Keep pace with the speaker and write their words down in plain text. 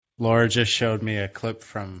Laura just showed me a clip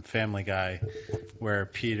from Family Guy where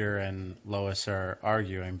Peter and Lois are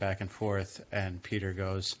arguing back and forth, and Peter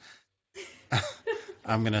goes,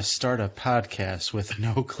 I'm going to start a podcast with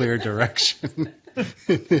no clear direction.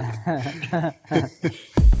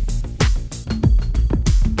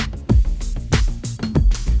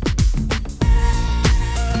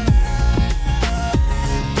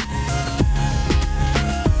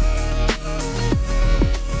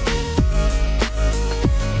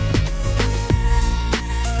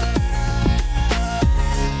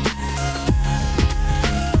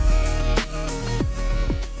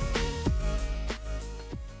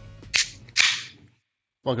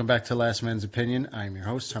 Welcome back to Last Man's Opinion. I'm your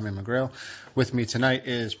host, Tommy McGrail. With me tonight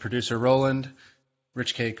is producer Roland,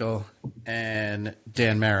 Rich Cakel, and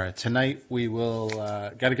Dan Mara. Tonight we will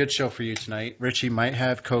got a good show for you tonight. Richie might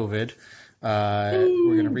have COVID.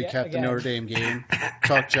 We're going to recap the Notre Dame game,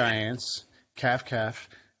 talk Giants, calf.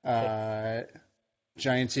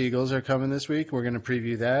 Giants Eagles are coming this week. We're going to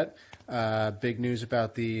preview that. Big news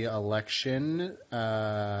about the election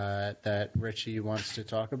that Richie wants to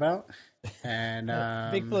talk about.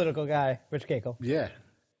 And big political guy, Rich Cakel. Yeah,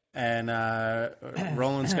 and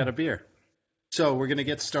Roland's got a beer. So we're gonna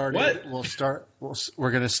get started. What?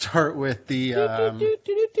 We're gonna start with the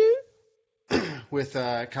with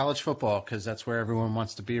college football because that's where everyone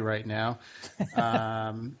wants to be right now.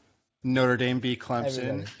 Notre Dame beat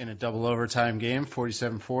Clemson in a double overtime game,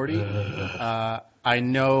 47-40. I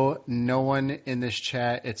know no one in this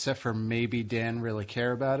chat except for maybe Dan really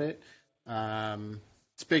care about it.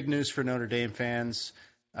 It's big news for Notre Dame fans.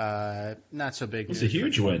 Not so big news. It's a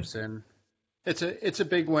huge win. It's a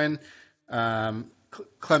big win.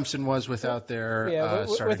 Clemson was without their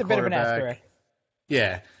starting with a quarterback. Bit of an asterisk.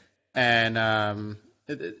 Yeah, and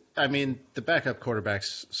I mean the backup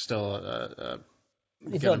quarterback's still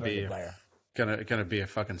gonna be a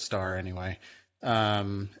fucking star anyway.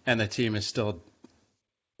 And the team is still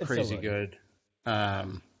crazy good. Yeah,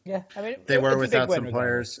 I mean they were without some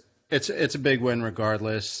players. It's a big win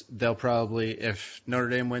regardless. They'll probably, if Notre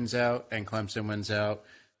Dame wins out and Clemson wins out,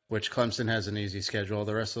 which Clemson has an easy schedule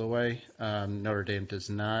the rest of the way, Notre Dame does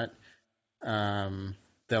not.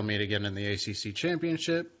 They'll meet again in the ACC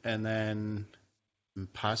championship and then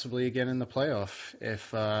possibly again in the playoff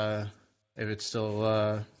if it's still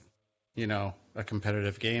a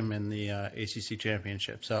competitive game in the ACC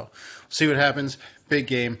championship. So we'll see what happens. Big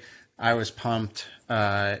game. I was pumped.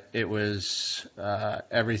 It was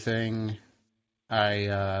everything.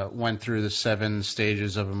 I went through the 7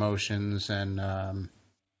 stages of emotions, and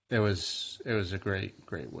it was a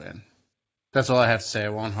great win. That's all I have to say. I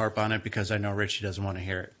won't harp on it because I know Richie doesn't want to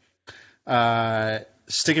hear it.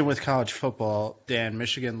 Sticking with college football, Dan,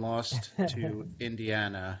 Michigan lost to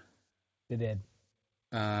Indiana. They did.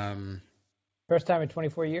 First time in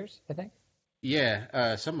 24 years, I think.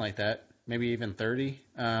 Yeah, something like that. Maybe even 30.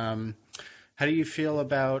 How do you feel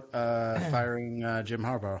about firing Jim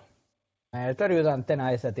Harbaugh? I thought he was on thin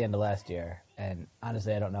ice at the end of last year, and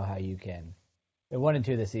honestly, I don't know how you can. They're 1-2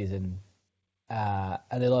 this season,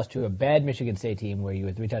 and they lost to a bad Michigan State team where you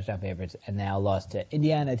were 3 touchdown favorites, and now lost to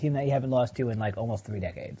Indiana, a team that you haven't lost to in like almost 3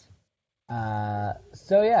 decades.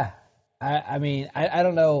 So yeah, I mean, I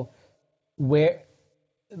don't know where.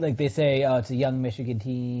 Like they say, oh, it's a young Michigan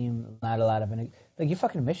team, not a lot of like you're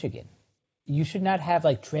fucking Michigan. You should not have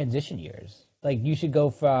like transition years. Like you should go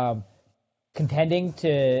from contending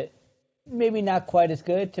to maybe not quite as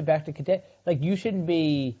good to back to contend. Like you shouldn't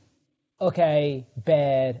be okay,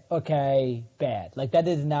 bad. Like that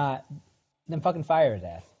is not. Then fucking fire his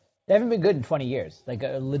ass. They haven't been good in 20 years. Like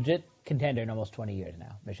a legit contender in almost 20 years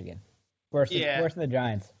now. Michigan, worse than the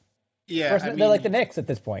Giants. Yeah, they're like the Knicks at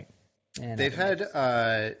this point. And they've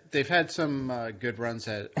had some good runs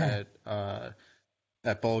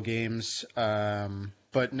at bowl games,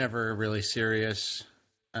 but never really serious.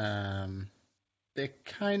 They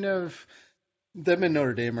kind of them and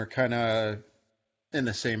Notre Dame are kind of in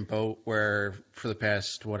the same boat where for the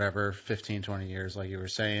past 15, 20 years, like you were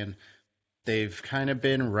saying, they've kind of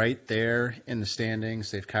been right there in the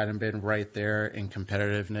standings. They've kind of been right there in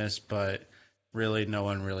competitiveness, but really no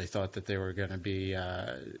one really thought that they were going to be,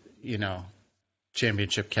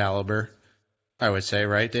 championship caliber, I would say,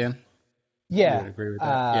 right, Dan? Yeah. You would agree with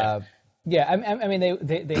that? Yeah. I mean,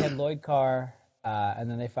 they had Lloyd Carr, and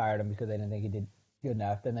then they fired him because they didn't think he did good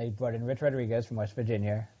enough. Then they brought in Rich Rodriguez from West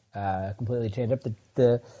Virginia, completely changed up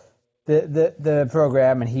the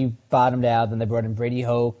program, and he bottomed out. Then they brought in Brady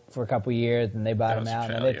Hoke for a couple years, and they bottomed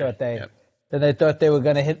out. And they thought they were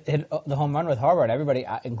going to hit the home run with Harvard. Everybody,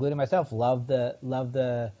 including myself, loved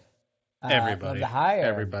the love to hire.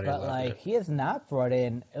 Everybody But loved like it. he has not brought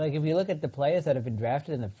in like if you look at the players that have been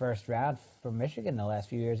drafted in the first round from Michigan the last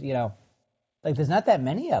few years, like there's not that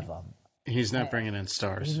many of them. He's not bringing in He's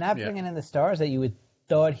stars. not Yeah. bringing in the stars that you would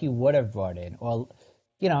thought he would have brought in, or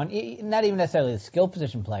not even necessarily the skill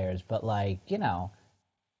position players, but like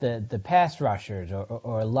the pass rushers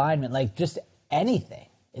or linemen, like just anything.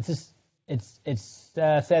 It's just it's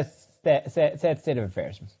sad state of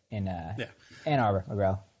affairs in Ann Arbor,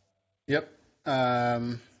 McGraw. Yep.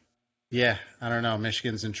 Yeah, I don't know.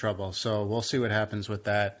 Michigan's in trouble, so we'll see what happens with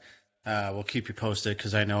that. We'll keep you posted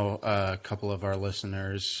because I know a couple of our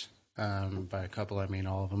listeners, by a couple I mean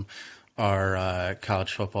all of them, are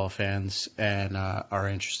college football fans and are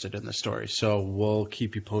interested in the story. So we'll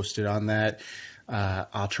keep you posted on that.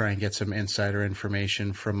 I'll try and get some insider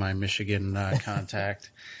information from my Michigan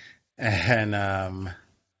contact. And I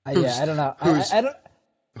don't know. I don't.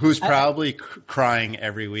 Who's probably crying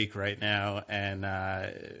every week right now, and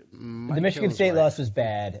The Michigan State loss was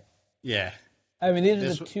bad. Yeah, I mean, these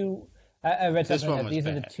are the two. I read something that these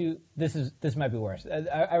bad. are the two. This might be worse.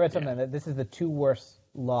 I read something that this is the two worst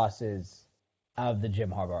losses of the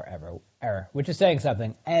Jim Harbaugh era, which is saying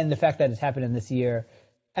something. And the fact that it's happened in this year,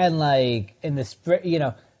 and like in the spring,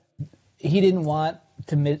 he didn't want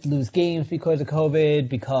to lose games because of COVID,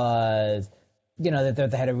 because that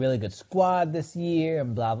they had a really good squad this year,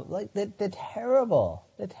 and blah blah. Like they're terrible.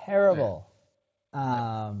 They're terrible.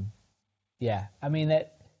 Yeah. I mean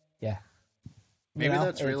that. Yeah. Maybe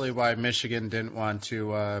that's really why Michigan didn't want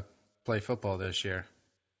to play football this year.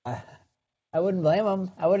 I wouldn't blame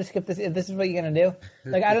them. I would have skipped this. If this is what you're gonna do,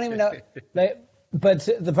 like I don't even know. But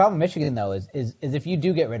the problem with Michigan though is if you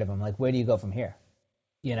do get rid of them, like where do you go from here?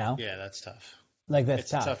 Yeah, that's tough. Like that's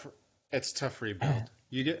tough. It's a tough rebuild.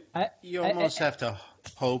 You almost have to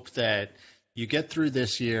hope that you get through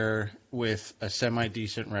this year with a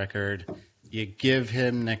semi-decent record. You give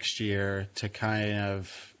him next year to kind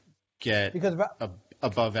of get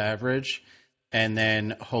above average, and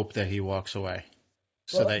then hope that he walks away,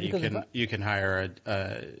 so that you can hire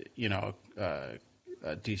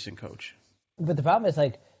a decent coach. But the problem is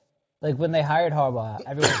like when they hired Harbaugh,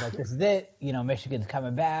 everyone was like, "This is it." Michigan's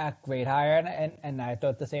coming back, great hire, and I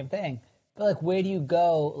thought the same thing. But like, where do you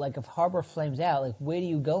go? Like, if Harbaugh flames out, like, where do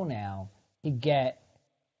you go now to get?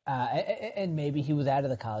 And maybe he was out of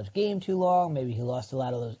the college game too long. Maybe he lost a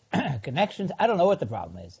lot of those connections. I don't know what the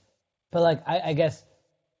problem is. But, like, I guess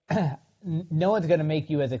no one's going to make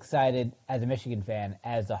you as excited as a Michigan fan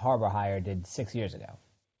as the Harbaugh hire did 6 years ago.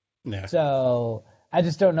 Yeah. So I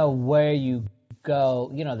just don't know where you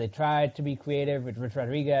go. They tried to be creative with Rich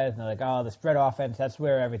Rodriguez, and they're like, oh, the spread offense, that's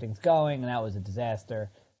where everything's going, and that was a disaster.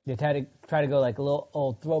 They try to go like a little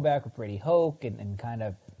old throwback with Brady Hoke and kind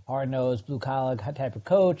of hard-nosed, blue-collar type of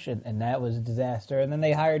coach, and that was a disaster. And then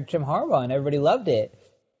they hired Jim Harbaugh, and everybody loved it.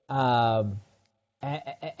 And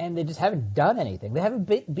they just haven't done anything. They haven't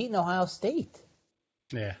beaten Ohio State.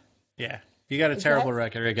 Yeah. You got a terrible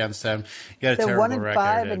record against them. You got a terrible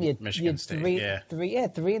record against Michigan State.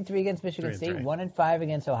 3-3 against Michigan State. 1-5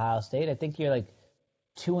 against Ohio State. I think you're like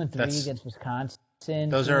 2-3 against Wisconsin.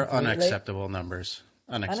 Those are unacceptable numbers.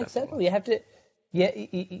 Unacceptable. You have to. Yeah,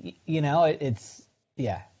 it's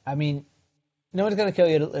I mean, no one's gonna kill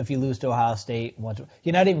you if you lose to Ohio State.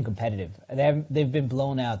 You're not even competitive. They've been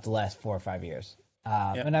blown out the last 4 or 5 years.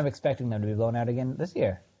 And I'm expecting them to be blown out again this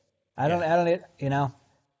year. I don't.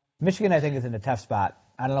 Michigan, I think, is in a tough spot.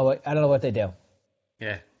 I don't know what they do.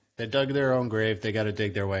 Yeah, they dug their own grave. They got to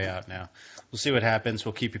dig their way out now. We'll see what happens.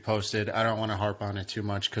 We'll keep you posted. I don't want to harp on it too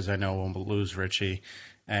much because I know we'll lose Richie,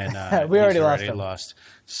 and we already lost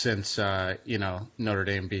since Notre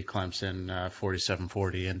Dame beat Clemson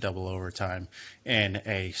 47-40 in double overtime in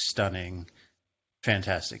a stunning,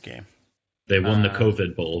 fantastic game. They won the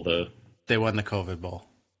COVID Bowl, though. They won the COVID Bowl.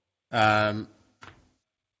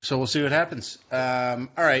 So we'll see what happens. All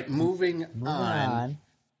right, moving on.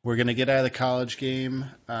 We're going to get out of the college game,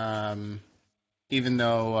 even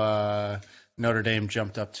though Notre Dame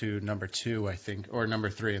jumped up to number 2, I think, or number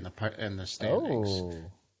 3 in the standings.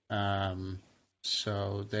 Oh.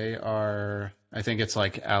 So they are, I think it's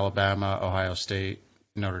like Alabama, Ohio State,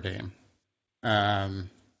 Notre Dame.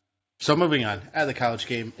 So moving on, out of the college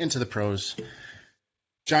game, into the pros.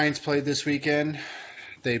 Giants played this weekend.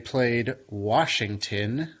 They played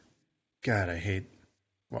Washington. God, I hate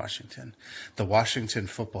Washington. The Washington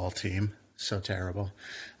football team. So terrible.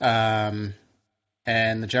 And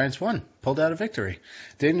the Giants won. Pulled out a victory.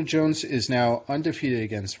 Daniel Jones is now undefeated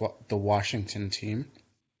against the Washington team.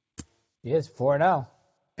 He is 4-0.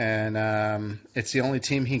 And it's the only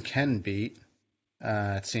team he can beat,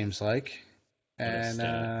 it seems like. And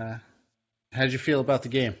how did you feel about the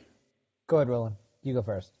game? Go ahead, Roland. You go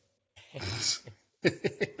first.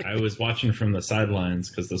 I was watching from the sidelines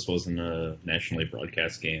because this wasn't a nationally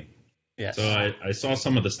broadcast game. Yes. So I saw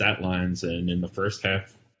some of the stat lines, and in the first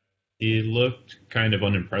half, he looked kind of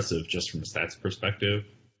unimpressive just from a stats perspective.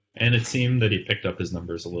 And it seemed that he picked up his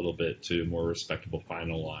numbers a little bit to a more respectable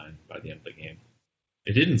final line by the end of the game.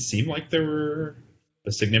 It didn't seem like there were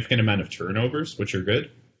a significant amount of turnovers, which are good,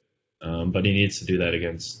 but he needs to do that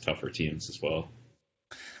against tougher teams as well.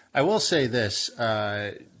 I will say this.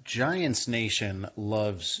 Giants Nation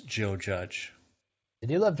loves Joe Judge. They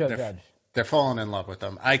do love Joe Judge. They're falling in love with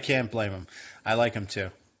him. I can't blame him. I like him too.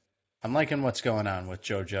 I'm liking what's going on with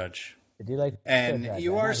Joe Judge. They do like and Joe Judge.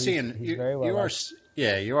 You are seeing he's very well you are liked.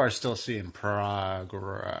 you are still seeing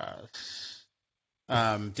progress.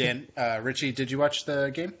 Dan, Richie, did you watch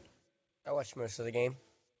the game? I watched most of the game.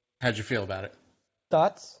 How'd you feel about it?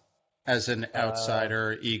 Thoughts? As an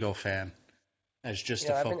outsider Eagle fan, as just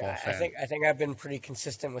a football fan. I think I've been pretty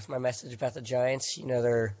consistent with my message about the Giants.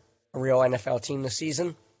 They're a real NFL team this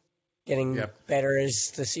season, getting better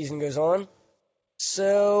as the season goes on.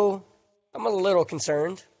 So I'm a little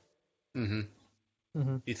concerned. Mm-hmm.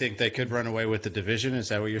 Mm-hmm. You think they could run away with the division? Is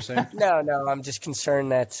that what you're saying? No. I'm just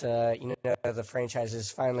concerned that the franchise is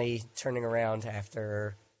finally turning around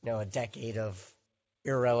after a decade of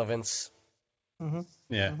irrelevance. Mm-hmm.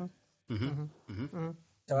 Yeah. Mm-hmm. Mm-hmm. Mm-hmm. Mm-hmm.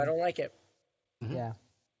 So I don't like it. Mm-hmm. Yeah.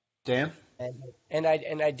 Dan? And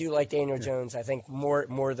I do like Daniel Jones. I think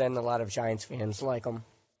more than a lot of Giants fans like him.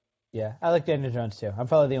 Yeah, I like Daniel Jones too. I'm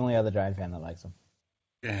probably the only other Giant fan that likes him.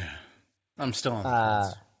 Yeah, I'm still on the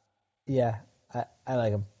fence. Yeah, I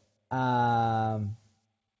like him.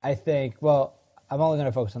 I think. Well, I'm only going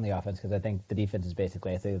to focus on the offense because I think the defense is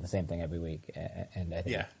basically the same thing every week, and I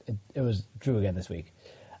think it was true again this week.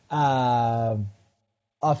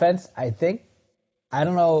 Offense, I think. I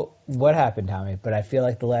don't know what happened, Tommy, but I feel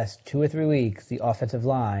like the last 2 or 3 weeks, the offensive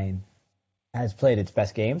line has played its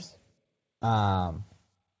best games. And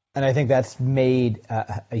I think that's made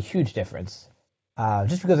a huge difference.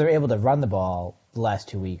 Just because they're able to run the ball the last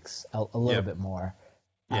 2 weeks a little bit more.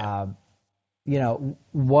 Yeah.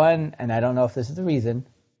 One, and I don't know if this is the reason,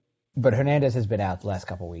 but Hernandez has been out the last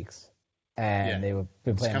couple of weeks. And they've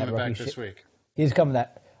been playing that rookie. He's coming back this week. He's coming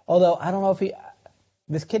back. Although, I don't know if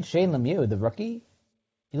this kid, Shane Lemieux, the rookie,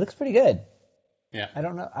 he looks pretty good. Yeah. I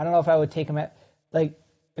don't know if I would take him at,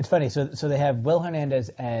 it's funny. So they have Will Hernandez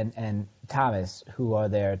and Thomas, who are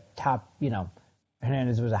their top.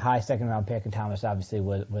 Hernandez was a high second-round pick, and Thomas obviously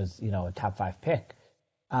was a top 5 pick.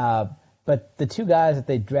 But the 2 guys that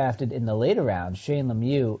they drafted in the later rounds, Shane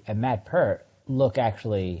Lemieux and Matt Pert, look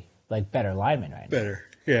actually like better linemen right now. Better,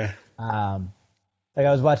 yeah. I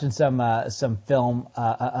was watching some film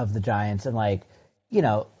of the Giants, and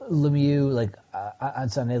Lemieux, on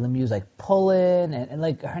Sunday, Lemieux's pulling,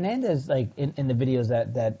 and Hernandez, in the videos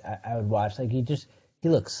that I would watch, he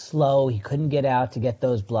looks slow. He couldn't get out to get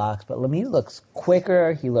those blocks, but Lemieux looks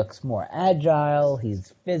quicker. He looks more agile.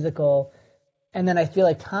 He's physical. And then I feel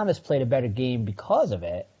like Thomas played a better game because of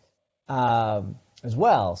it as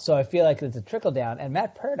well. So I feel like it's a trickle down. And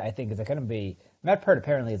Matt Pert, I think, is going to be – Matt Pert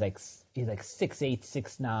apparently is he's 6'8",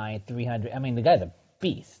 6'9", 300. I mean, the guy's a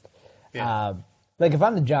beast. Yeah. If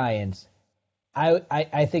I'm the Giants,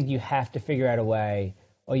 I think you have to figure out a way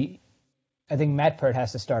I think Matt Pert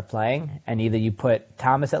has to start playing, and either you put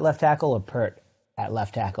Thomas at left tackle or Pert at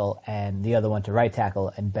left tackle and the other one to right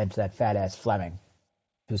tackle and bench that fat-ass Fleming,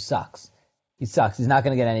 who sucks. He sucks. He's not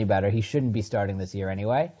going to get any better. He shouldn't be starting this year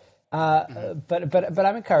anyway. But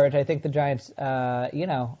I'm encouraged. I think the Giants,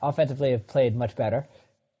 offensively have played much better.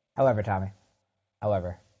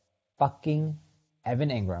 However, fucking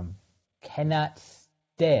Evan Ingram cannot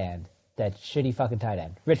stand that shitty fucking tight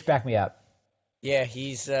end. Rich, back me up. Yeah,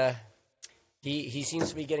 he's he seems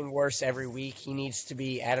to be getting worse every week. He needs to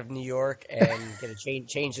be out of New York and get a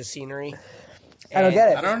change of scenery. I don't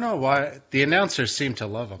get it. I don't know why the announcers seem to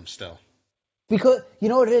love him still. Because you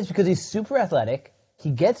know what it is? Because he's super athletic.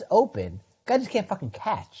 He gets open. Guy just can't fucking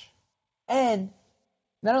catch. And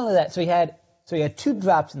not only that, so he had 2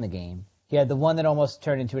 drops in the game. He had the one that almost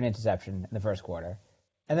turned into an interception in the first quarter.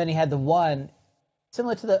 And then he had the one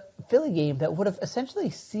similar to the Philly game that would have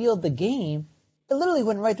essentially sealed the game. It literally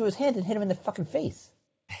went right through his hand and hit him in the fucking face.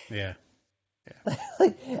 Yeah.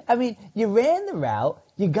 You ran the route,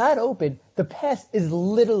 you got open, the pass is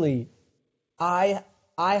literally eye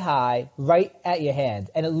high right at your hand,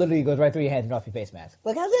 and it literally goes right through your hands and off your face mask.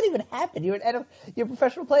 How's that even happen? You're a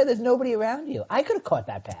professional player, there's nobody around you. I could have caught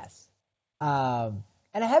that pass. And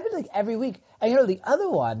it happens every week. And the other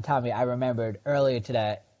one, Tommy, I remembered earlier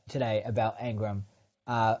today about Ingram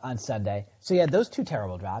on Sunday. So you had those 2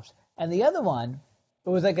 terrible drops. And the other one It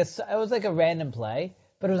was like a random play,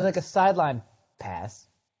 but it was like a sideline pass.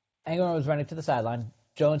 Ingram was running to the sideline.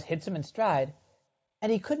 Jones hits him in stride,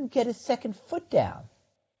 and he couldn't get his second foot down.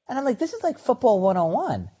 And I'm like, this is like football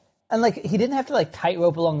 101. And like he didn't have to like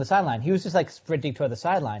tightrope along the sideline. He was just like sprinting toward the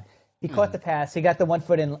sideline. He caught the pass. He got the 1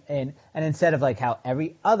 foot in, and instead of like how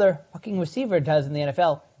every other fucking receiver does in the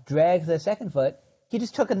NFL, drags their second foot, he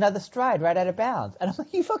just took another stride right out of bounds. And I'm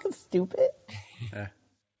like, you fucking stupid. Yeah.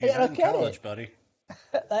 I don't get college, it, buddy.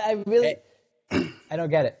 I really, I don't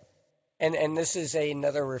get it. And this is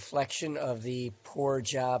another reflection of the poor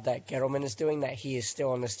job that Gettleman is doing, that he is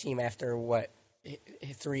still on this team after,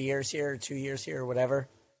 3 years here, 2 years here, or whatever?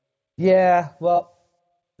 Yeah, well,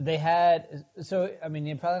 they had – so, I mean,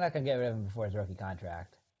 you're probably not going to get rid of him before his rookie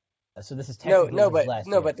contract. So this is technically his last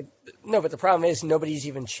year. But the problem is nobody's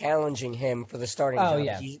even challenging him for the starting job.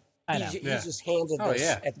 Yeah. I know. He's just handed this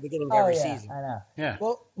at the beginning of every season. I know. Yeah.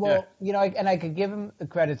 Well, you know, and I could give him the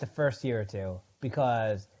credit the first year or two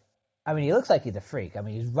because – I mean, he looks like he's a freak. I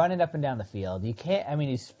mean, he's running up and down the field.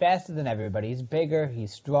 He's faster than everybody. He's bigger.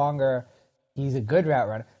 He's stronger. He's a good route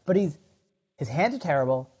runner. But his hands are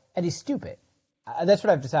terrible, and he's stupid. That's what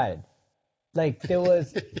I've decided. Like, there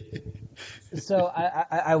was... So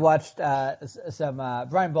I watched some...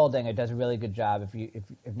 Brian Baldinger does a really good job.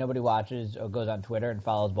 If nobody watches or goes on Twitter and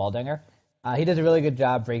follows Baldinger, he does a really good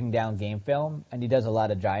job breaking down game film, and he does a lot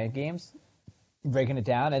of Giant games, breaking it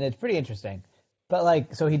down, and it's pretty interesting. But,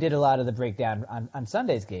 like, so he did a lot of the breakdown on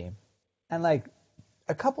Sunday's game. And, like,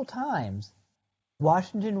 a couple times,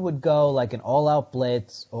 Washington would go, like, an all-out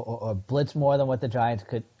blitz or blitz more than what the Giants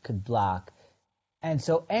could block. And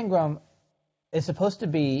so Ingram is supposed to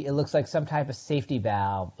be, it looks like some type of safety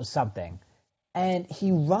valve or something. And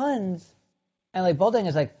he runs, and, like, Balding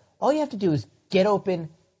is like, all you have to do is get open,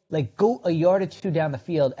 like, go a yard or two down the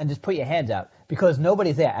field and just put your hands up. Because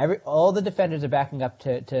nobody's there. All the defenders are backing up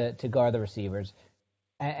to guard the receivers,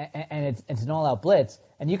 and it's an all-out blitz,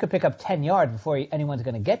 and you could pick up 10 yards before anyone's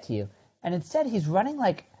going to get to you. And instead, he's running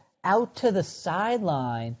like out to the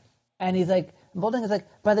sideline, and he's like, Balding is like,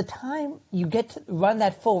 by the time you get to run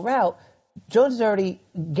that full route, Jones is already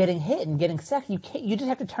getting hit and getting sacked. You just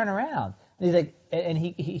have to turn around. And he's like, and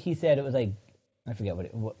he said it was like, I forget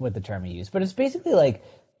what the term he used, but it's basically like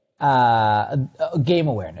game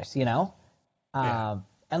awareness, you know. And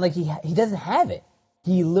like he doesn't have it.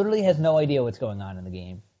 He literally has no idea what's going on in the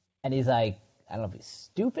game. And he's like, I don't know if he's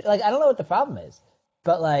stupid. Like, I don't know what the problem is.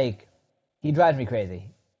 But like, he drives me crazy.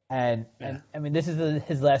 And I mean, this is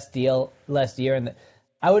his last year. And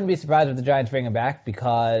I wouldn't be surprised if the Giants bring him back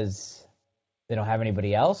because they don't have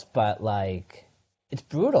anybody else. But like, it's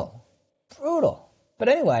brutal. But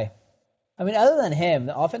anyway, I mean, other than him,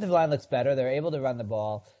 the offensive line looks better. They're able to run the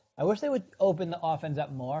ball. I wish they would open the offense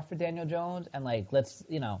up more for Daniel Jones and like let's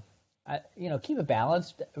keep it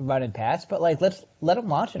balanced, run and pass, but like let's let him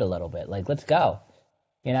launch it a little bit. Like let's go,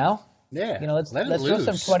 you know. Yeah. You know, let's throw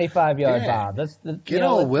some 25-yard bombs. Get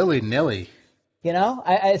all willy-nilly. You know,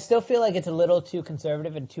 I still feel like it's a little too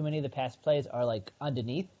conservative and too many of the pass plays are like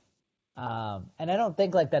underneath. And I don't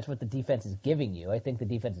think like that's what the defense is giving you. I think the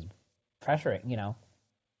defense is pressuring. You know,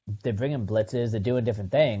 they're bringing blitzes, they're doing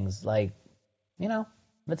different things. Like, you know.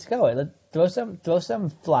 Let's go. Let's throw some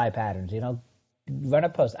fly patterns. You know, run a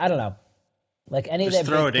post. I don't know. Like any just of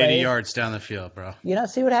that. Throw it 80 plays, yards down the field, bro. You know,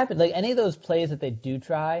 see what happens. Like any of those plays that they do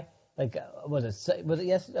try. Like was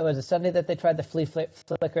it Sunday that they tried the flea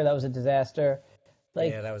flicker? That was a disaster.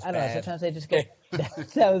 Like yeah, that was I don't bad. know. Sometimes they just get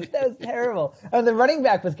that was terrible. And the running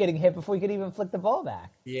back was getting hit before he could even flick the ball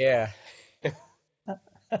back. Yeah.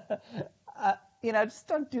 You know, just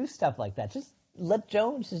don't do stuff like that. Just let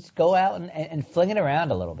Jones just go out and fling it around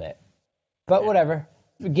a little bit. But whatever.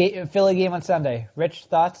 Philly game on Sunday. Rich,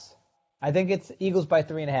 thoughts? I think it's Eagles by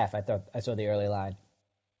 3.5. I saw the early line.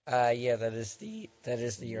 Yeah, that is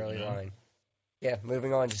the early line. Yeah,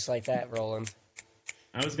 moving on just like that, Roland.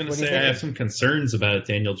 I was going to say I have some concerns about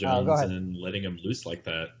Daniel Jones and letting him loose like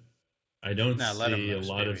that. I don't see a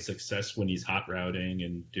lot of success when he's hot routing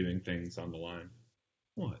and doing things on the line.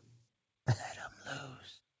 What? Let him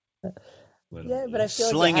lose. But I feel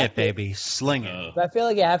like sling it, baby, sling it. But I feel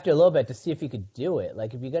like you have to a little bit to see if you could do it.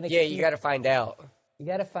 Like if you're gonna, you got to find out. You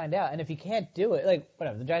got to find out, and if you can't do it, like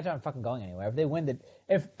whatever, the Giants aren't fucking going anywhere. If they win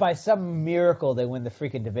if by some miracle they win the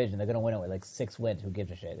freaking division, they're gonna win it with like 6 wins. Who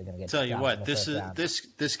gives a shit? They're gonna get. Tell you what, this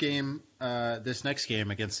game, this next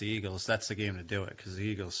game against the Eagles, that's the game to do it because the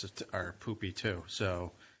Eagles are poopy too.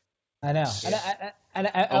 So I know, and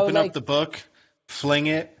I open up the book, fling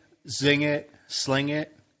it, zing it, sling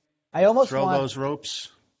it. I almost throw those ropes.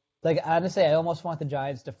 Like honestly, I almost want the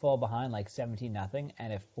Giants to fall behind like 17-0,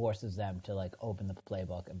 and it forces them to like open the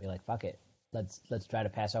playbook and be like, "Fuck it, let's try to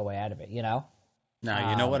pass our way out of it. You know.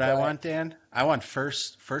 No, you know what I want, Dan? I want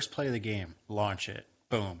first play of the game, launch it,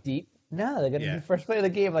 boom. Deep? No, they're gonna do first play of the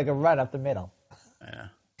game like a run up the middle. Yeah.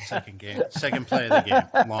 Second play of the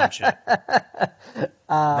game, launch it.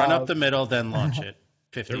 Run up the middle, then launch it.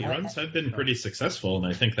 50. Their runs have been pretty successful, and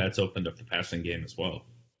I think that's opened up the passing game as well.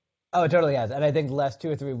 Oh, it totally has. And I think the last 2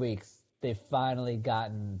 or 3 weeks, they've finally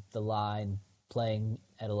gotten the line playing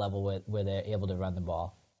at a level where they're able to run the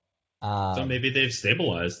ball. So maybe they've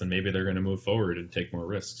stabilized, and maybe they're going to move forward and take more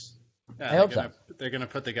risks. Yeah, I hope so. They're going to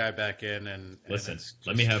put the guy back in, and listen.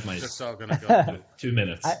 Let me have my. It's all going to go. 2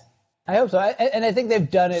 minutes. I hope so. And I think they've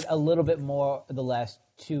done it a little bit more the last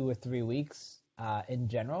 2 or 3 weeks in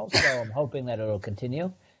general. So I'm hoping that it'll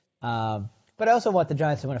continue. But I also want the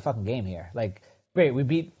Giants to win a fucking game here. Like, great, we've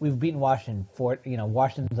beaten Washington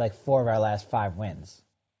Washington's like 4 of our last 5 wins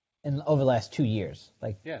over the last 2 years.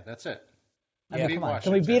 Like, yeah, that's it. I mean, come on.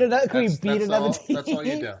 Can we beat another? Can we beat another team? That's all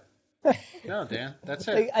you do. No, Dan, that's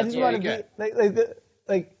it. I just want to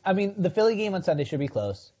be I mean, the Philly game on Sunday should be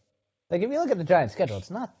close. Like, if you look at the Giants' schedule, it's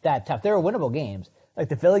not that tough. There are winnable games. Like,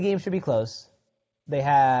 the Philly game should be close. They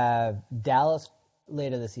have Dallas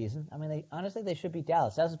later this season. I mean, they should beat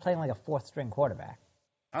Dallas. Dallas is playing like a 4th-string quarterback.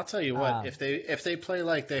 I'll tell you what, if they play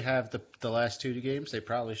like they have the last 2 games,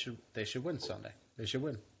 they should win Sunday. They should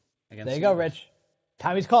win. There you go, Rich.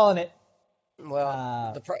 Tommy's calling it.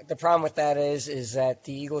 Well, the problem with that is that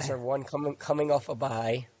the Eagles are coming off a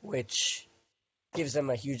bye, which gives them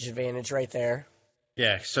a huge advantage right there.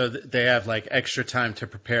 Yeah, so they have like extra time to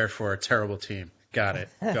prepare for a terrible team. Got it.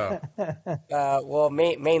 Go. Well,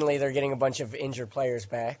 mainly they're getting a bunch of injured players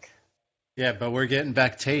back. Yeah, but we're getting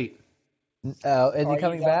back Tate. Oh, is he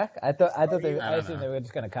coming back? I assumed they were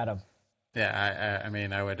just going to cut him. Yeah, I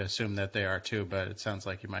mean, I would assume that they are too, but it sounds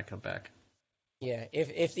like he might come back. Yeah,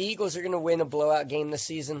 if the Eagles are going to win a blowout game this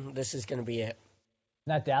season, this is going to be it.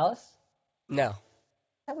 Not Dallas? No.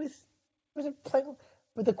 That was a play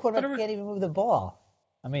where the quarterback can't even move the ball.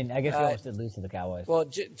 I mean, I guess he almost did lose to the Cowboys. Well,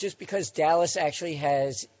 just because Dallas actually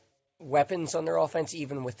has weapons on their offense,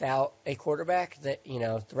 even without a quarterback, that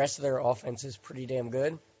the rest of their offense is pretty damn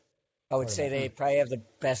good. I would say they probably have the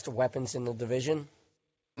best weapons in the division.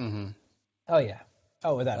 Mm-hmm. Oh yeah.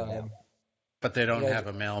 Oh, without a doubt. But they don't have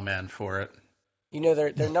a mailman for it.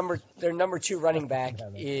 Their number 2 running back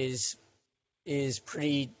is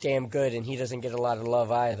pretty damn good, and he doesn't get a lot of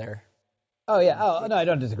love either. Oh yeah. Oh no, I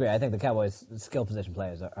don't disagree. I think the Cowboys' skill position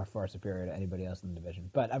players are far superior to anybody else in the division.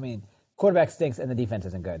 But I mean, quarterback stinks and the defense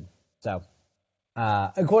isn't good. So,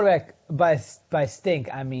 a quarterback by stink,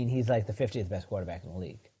 I mean he's like the 50th best quarterback in the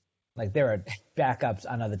league. Like, there are backups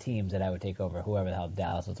on other teams that I would take over whoever the hell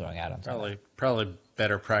Dallas was throwing out on. Probably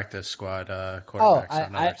better practice squad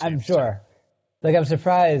quarterbacks. I'm sure. Like, I'm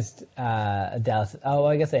surprised Dallas. Oh,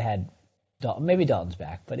 I guess they had Dalton. Maybe Dalton's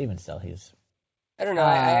back, but even still, he's. I don't know.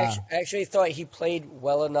 I actually thought he played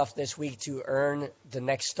well enough this week to earn the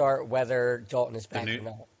next start, whether Dalton is back or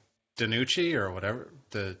not. DiNucci or whatever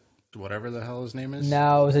the hell his name is.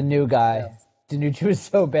 No, it was a new guy. Yeah. DiNucci was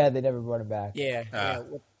so bad they never brought him back. Yeah.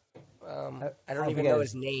 I don't even know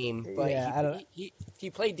his name, but he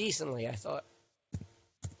played decently, I thought.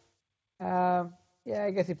 Yeah,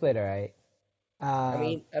 I guess he played all right.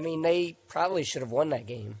 I mean, they probably should have won that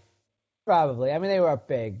game. Probably. I mean, they were up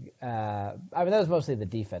big. I mean, that was mostly the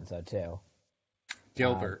defense, though, too.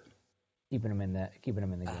 Gilbert. Keeping him in the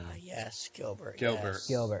game. Yes, Gilbert. Yes.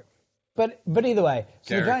 Gilbert. But either way,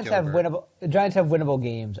 so the Giants have winnable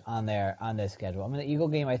games on their schedule. I mean, the Eagle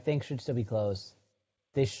game I think should still be close.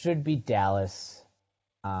 They should beat Dallas,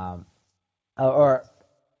 that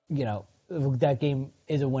game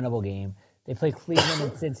is a winnable game. They play Cleveland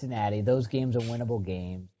and Cincinnati. Those games are winnable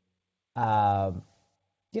games. I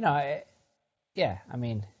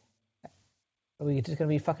mean, are we just gonna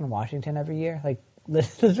be fucking Washington every year? Like,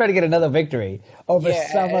 let's try to get another victory over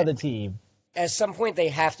some other team. At some point, they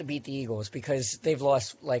have to beat the Eagles because they've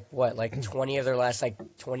lost 20 of their last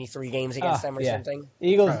 23 games against them or something.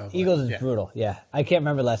 Eagles is brutal. Yeah, I can't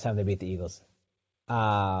remember the last time they beat the Eagles.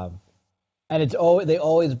 And they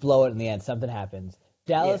always blow it in the end. Something happens.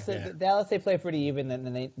 Dallas they play pretty even, and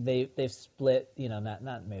then they've split.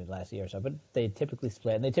 Not maybe last year or so, but they typically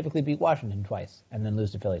split, and they typically beat Washington twice, and then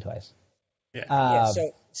lose to Philly twice. Yeah.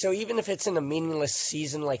 So even if it's in a meaningless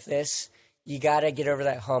season like this, you got to get over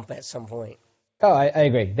that hump at some point. Oh, I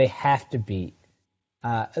agree. They have to beat.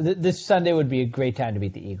 This Sunday would be a great time to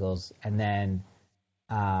beat the Eagles, and then,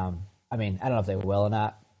 I mean, I don't know if they will or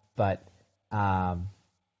not, but yeah,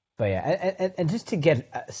 and just to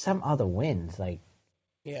get some other wins,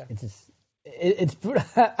 it's just it's brutal.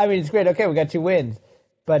 I mean, it's great. Okay, we got 2 wins,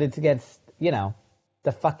 but it's against the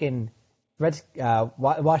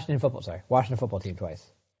Washington football team twice.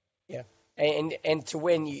 Yeah. And to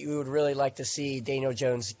win, you would really like to see Daniel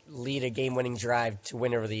Jones lead a game-winning drive to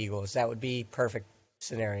win over the Eagles. That would be perfect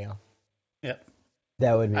scenario. Yep.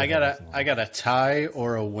 That would be. I got a tie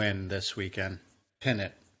or a win this weekend. Pin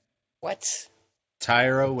it. What? Tie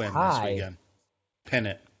or a win this Tie? weekend. Pin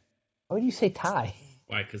it. Why would you say tie?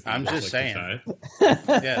 Why? Because I'm just saying. tie.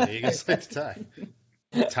 Yeah, the Eagles like to tie.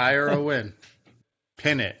 Tie or a win.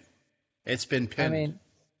 Pin it. It's been pinned.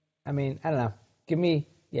 I mean, I don't know.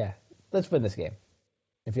 Let's win this game.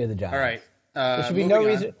 If you're the Giants. All right. There should be no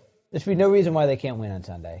reason. There should be no reason why they can't win on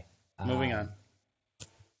Sunday. Moving on.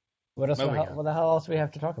 What else? What the hell else do we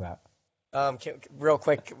have to talk about? Real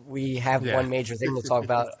quick, we have one major thing to talk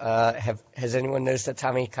about. Has anyone noticed that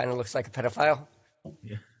Tommy kind of looks like a pedophile?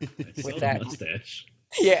 Yeah. It's With still that a mustache.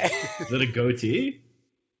 Yeah. Is it a goatee?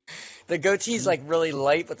 The goatee's like really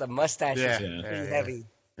light, but the mustache is Yeah. pretty heavy.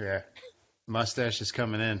 Yeah. Mustache is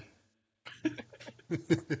coming in.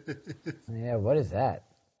 Yeah, what is that?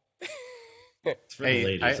 It's for the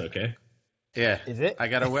ladies, okay? Yeah. Is it? I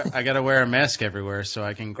gotta wear a mask everywhere so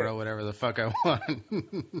I can grow whatever the fuck I want.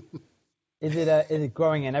 Is it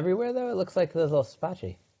growing in everywhere though? It looks like there's a little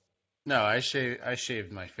spotchy. No, I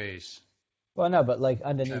shaved my face. Well, no, but like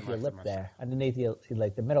underneath your my lip mustache. there, underneath your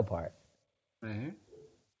like the middle part. Mm-hmm.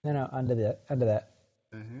 No, under that.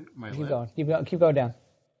 Mm-hmm. My Keep lip. going, keep going down.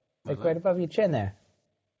 My Like lip? right above your chin there.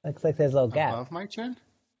 Looks like there's a little gap. Above my chin?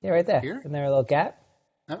 Yeah, right there. Here? Isn't there a little gap?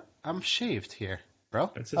 No, I'm shaved here,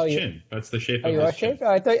 bro. That's his chin. That's the shape Oh, of you his are chin. shaved? Oh,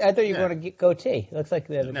 I thought you were Yeah. going to get goatee. It looks like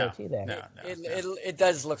there's a No, goatee there. no. It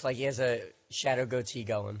does look like he has a shadow goatee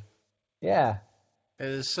going. Yeah.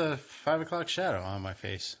 It's a 5 o'clock shadow on my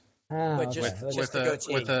face Oh, But okay. just- Look just at- the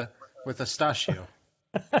goatee. with a stachio.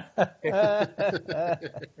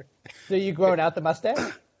 So you growing out the mustache?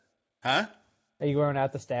 Huh? Are you growing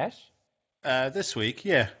out the stash? This week,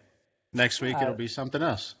 yeah. Next week it'll be something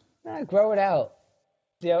else. Nah, grow it out.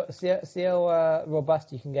 See how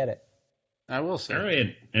robust you can get it. I will say. All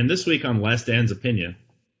right. And this week on Last Dan's Opinion.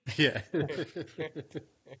 Yeah.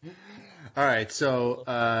 All right. So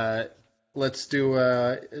let's do.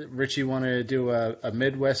 Richie wanted to do a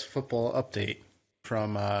Midwest football update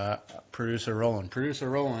from producer Roland. Producer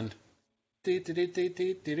Roland. Packers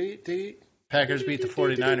beat the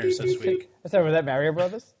 49ers this week. What's that? Was that Mario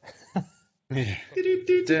Brothers? Yeah.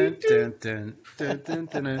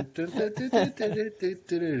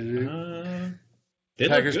 They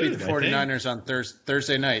Packers look beat good, the I think. 49ers on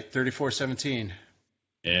Thursday night, 34-17.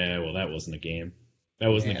 Yeah, well, that wasn't a game. That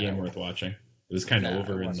wasn't a Yeah, game that worth watching. It was kind of No,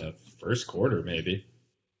 over it in the first quarter, maybe.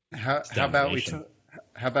 How about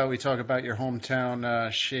we talk about your hometown,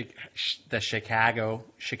 the Chicago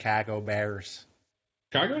Bears?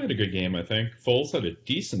 Chicago had a good game, I think. Foles had a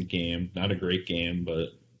decent game. Not a great game, but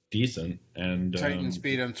decent. And Titans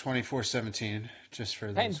beat them 24-17. Just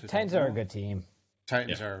for those who Titans don't are a know. good team.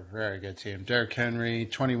 Titans are a very good team. Derrick Henry,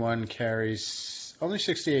 21 carries, only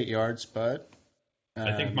 68 yards, but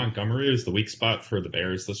I think Montgomery is the weak spot for the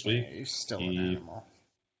Bears this week. he's still an animal.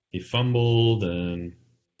 He fumbled and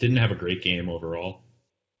didn't have a great game overall.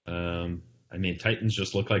 I mean, Titans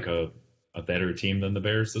just look like a better team than the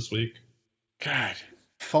Bears this week. God,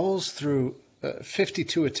 Foles threw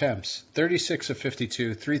 52 attempts, 36 of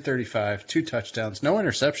 52, 335, 2 touchdowns, no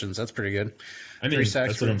interceptions. That's pretty good. I mean, 3 sacks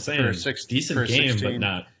that's what I'm saying. Decent game, 16. but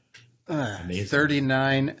not amazing.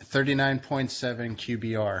 39.7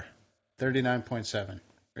 QBR. 39.7.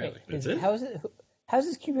 Really? That's it? How's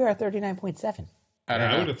this QBR 39.7? I don't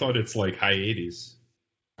I know. would have thought it's like high 80s.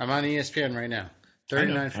 I'm on ESPN right now. I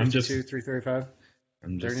know. 39, I'm 52, just- 335.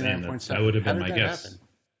 I'm just saying 39.7. that would have How been did my that guess happen?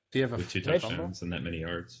 Do you have a with 2 fumble? touchdowns and that many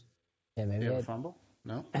yards. Yeah, Do maybe you he have a had, fumble?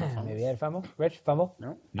 No? No fumble? maybe he had a fumble. Rich fumble.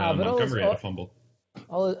 No? No, but Montgomery had a fumble.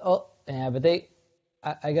 But they.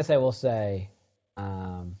 I guess I will say.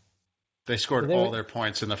 They scored They were- all their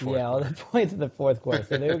points in the fourth Yeah, all quarter. the points in the fourth quarter.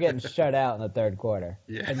 So they were getting shut out in the third quarter.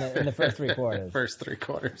 Yeah. In the first 3 quarters. First 3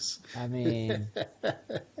 quarters. I mean,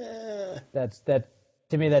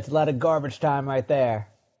 to me, that's a lot of garbage time right there.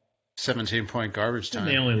 17-point garbage time.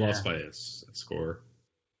 And they only Yeah. lost by a score.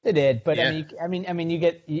 They did, but Yeah. I mean,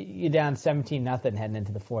 you down 17-0 heading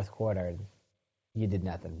into the fourth quarter. And you did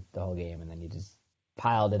nothing the whole game, and then you just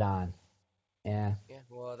piled it on. Yeah, Yeah,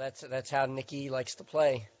 well, that's how Nicky likes to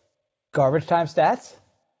play. garbage time stats.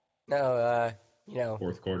 No,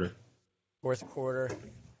 Fourth quarter. fourth quarter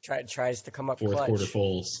tries to come up Fourth clutch. quarter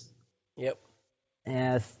Foles. Yep.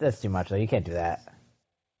 Yeah, that's too much. Though. You can't do that.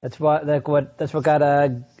 That's what got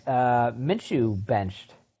Minshew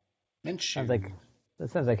benched. Minshew. That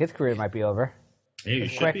sounds like his career might be over. Hey, you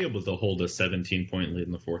should Quick. be able to hold a 17-point lead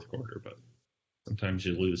in the fourth quarter, but Sometimes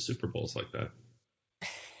you lose Super Bowls like that.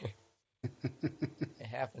 It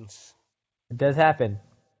happens. It does happen.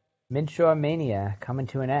 Minshew Mania coming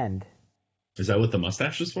to an end. Is that what the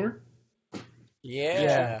mustache is for?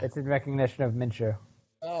 Yeah. It's in recognition of Minshew.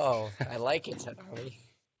 Oh, I like it, Tommy.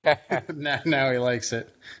 now he likes it.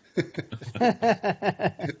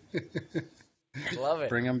 Love it.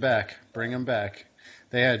 Bring him back. Bring him back.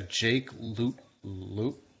 They had Jake Luton?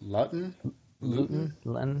 Luton? Yeah,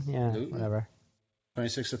 Luton? whatever.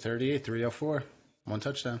 26 to 38, 304. 1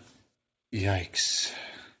 touchdown. Yikes.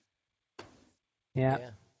 Yeah.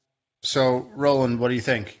 So, Roland, what do you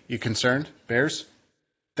think? You concerned? Bears?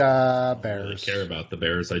 The Bears. I don't really care about the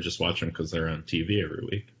Bears. I just watch them because they're on TV every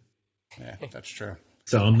week. Yeah, that's true.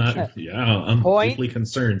 So I'm not. Yeah, I'm deeply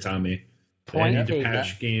concerned, Tommy. They need to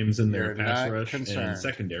patch games in their pass rush and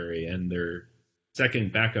secondary, and their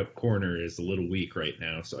second backup corner is a little weak right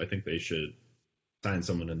now. So I think they should sign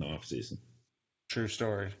someone in the offseason. True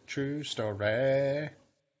story. True story.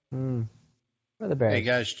 For the Bears. Hey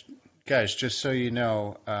guys, just so you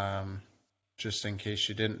know, just in case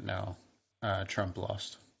you didn't know, Trump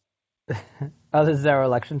lost. Oh, this is our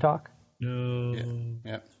election talk? No.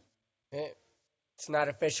 Yep. It's not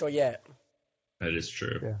official yet. That is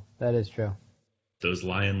true. Yeah, that is true. Those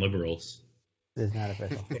lying liberals. It is not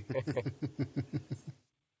official.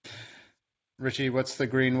 Richie, what's the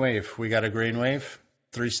green wave? We got a green wave?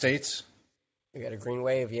 3 states? We got a green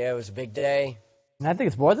wave. Yeah, it was a big day. And I think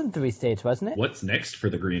it's more than 3 states, wasn't it? What's next for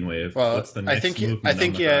the green wave? Well, What's the next movement I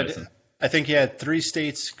think on the you horizon? I think you had 3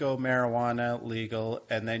 states go marijuana legal,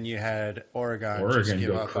 and then you had Oregon just give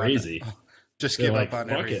go up crazy. Just They're give like, up on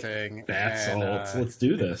 "Fuck everything. it. That's and, all. Let's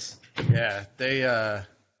do this. Yeah, they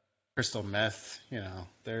crystal meth.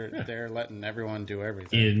 They're letting everyone do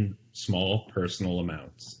everything In small personal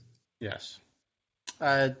amounts. Yes.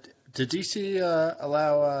 Did DC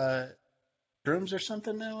allow shrooms or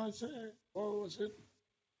something now? What was it?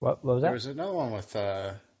 What was that? There was another one with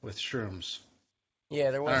shrooms.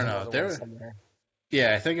 Yeah, there was. I don't know. another one somewhere.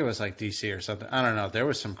 Yeah, I think it was like DC or something. I don't know. There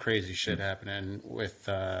was some crazy shit happening with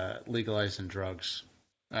legalizing drugs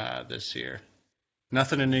this year.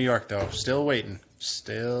 Nothing in New York though. Still waiting.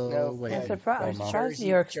 Waiting. I'm surprised. Jersey,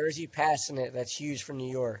 New York. Jersey passing it. That's huge for New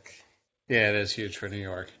York. Yeah, it is huge for New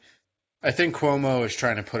York. I think Cuomo is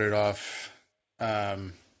trying to put it off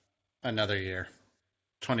another year,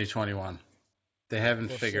 2021. They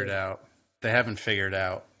haven't figured out. They haven't figured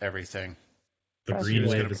out everything. The green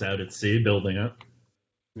wave is out at sea, building up.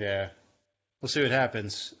 Yeah, we'll see what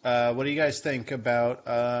happens. What do you guys think about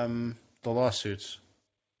the lawsuits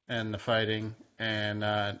and the fighting and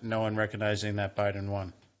no one recognizing that Biden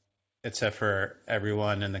won, except for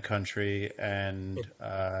everyone in the country and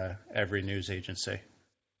every news agency?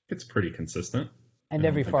 It's pretty consistent. And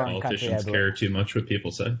every foreign country. Politicians care too much what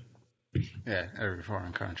people say. Yeah, every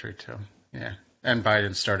foreign country too. Yeah, and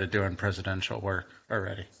Biden started doing presidential work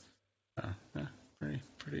already. Yeah,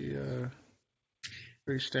 pretty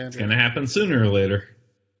standard. It's gonna happen sooner or later.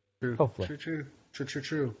 True. Hopefully.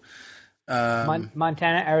 True.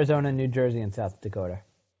 Montana, Arizona, New Jersey, and South Dakota.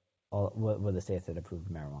 All were the states that approved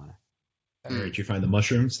marijuana. Did you find the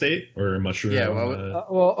mushroom state or mushroom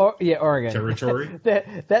Oregon territory?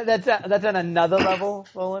 that's on another level,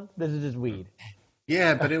 Roland. This is just weed.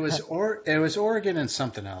 Yeah, but it was Oregon and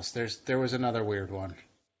something else. There was another weird one.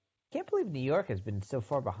 Can't believe New York has been so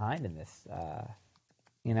far behind in this.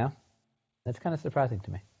 That's kind of surprising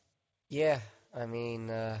to me. Yeah, I mean,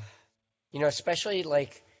 especially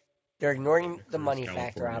like they're ignoring the money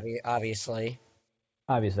factor, obviously.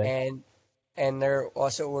 Obviously. And they're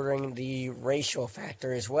also ordering the racial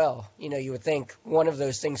factor as well. You would think one of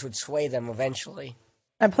those things would sway them eventually.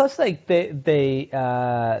 And plus, like they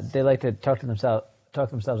like to talk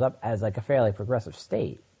themselves up as like a fairly progressive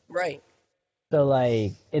state. Right. So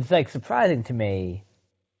like it's like surprising to me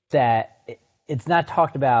that it's not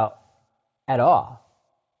talked about at all.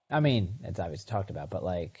 I mean, it's obviously talked about, but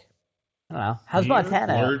like I don't know. How's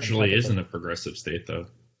Montana? Largely isn't a progressive state though.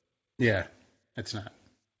 Yeah, it's not.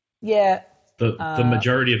 Yeah. The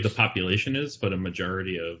majority of the population is, but a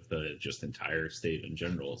majority of the just entire state in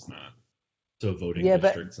general is not. So voting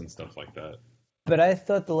districts and stuff like that. But I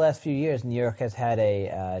thought the last few years New York has had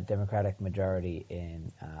a Democratic majority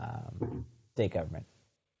in state government,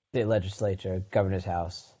 state legislature, governor's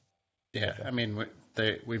house. Yeah, I mean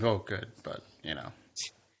we vote good, but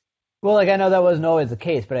Well, like I know that wasn't always the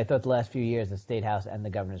case, but I thought the last few years the state house and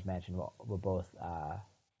the governor's mansion were both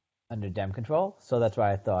under Dem control. So that's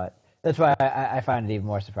why I find it even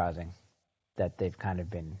more surprising that they've kind of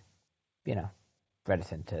been,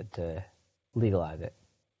 reticent to legalize it.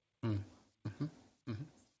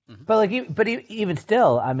 But even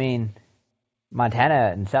still, I mean,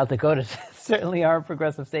 Montana and South Dakota certainly are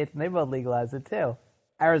progressive states, and they both legalized it too.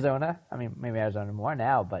 Arizona, I mean, maybe Arizona more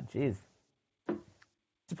now, but geez.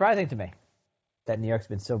 Surprising to me that New York's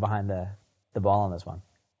been so behind the ball on this one.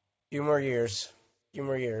 Few more years.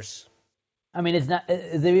 I mean, is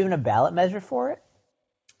there even a ballot measure for it?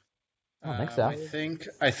 I don't think so.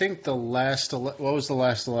 I think the last what was the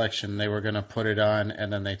last election? They were going to put it on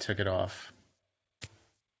and then they took it off.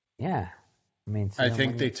 Yeah, I mean, I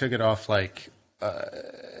think they took it off like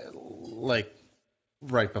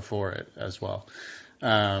right before it as well,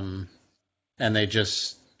 and they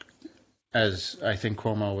just, as I think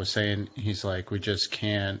Cuomo was saying, he's like, we just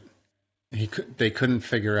can't. They couldn't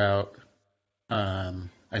figure out.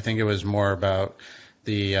 I think it was more about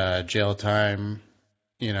the jail time,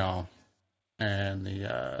 and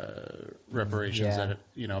the reparations that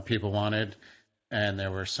people wanted, and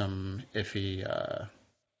there were some iffy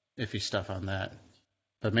stuff on that.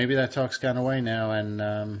 But maybe that talk's gone away now,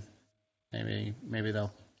 and maybe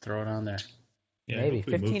they'll throw it on there. Yeah, maybe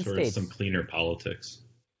 15 move towards states. Some cleaner politics,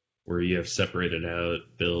 where you have separated out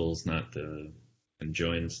bills, not the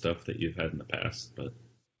enjoin stuff that you've had in the past. But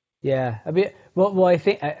yeah, I mean, well, I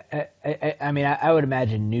think I would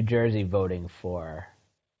imagine New Jersey voting for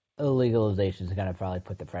legalization is going to probably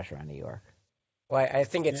put the pressure on New York. Well, I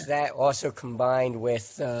think it's that also combined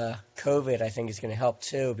with COVID. I think is going to help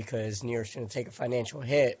too, because New York's going to take a financial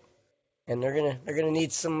hit, and they're gonna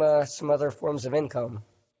need some other forms of income,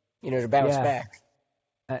 to bounce back.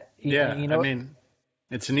 I mean,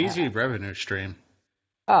 it's an easy revenue stream.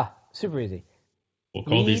 Super easy. We'll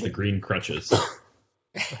call these the green crutches.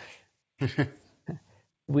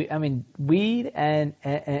 Weed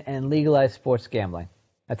and legalized sports gambling.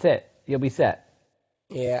 That's it. You'll be set.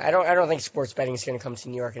 Yeah, I don't think sports betting is going to come to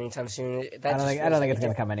New York anytime soon. I don't think it's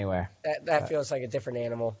going to come anywhere. That feels like a different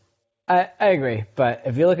animal. I agree, but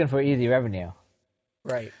if you're looking for easy revenue,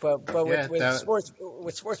 right? But with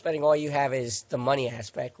sports betting, all you have is the money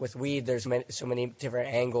aspect. With weed, there's so many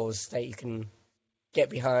different angles that you can get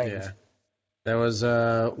behind. Yeah, that was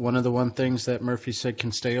one of the things that Murphy said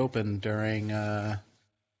can stay open during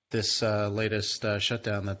this latest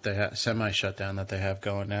shutdown that they semi-shutdown that they have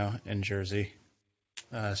going now in Jersey.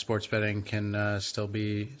 Sports betting can still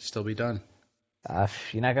be done.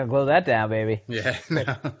 You're not gonna close that down, baby. Yeah,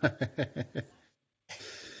 no.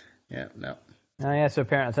 Yeah, no. Oh yeah. So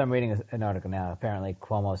apparently, I'm reading an article now. Apparently,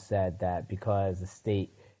 Cuomo said that because the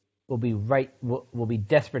state will be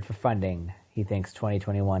desperate for funding, he thinks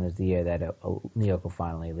 2021 is the year that New York will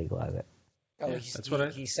finally legalize it. Oh, that's what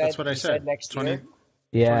I said. Next year.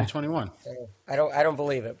 Yeah. 2021. I don't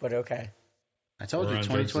believe it, but okay. I told you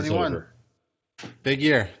 2021. Big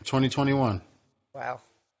year, 2021. Wow.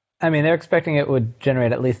 I mean, they're expecting it would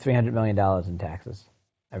generate at least $300 million in taxes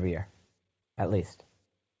every year, at least.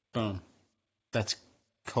 Boom. That's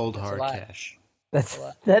cold hard cash. That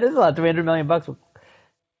is a lot. $300 million bucks.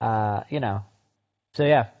 So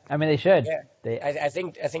yeah, I mean they should. Yeah. I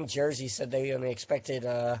think Jersey said they only expected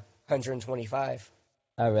 125.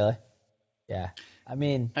 Oh really? Yeah. I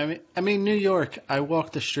mean New York. I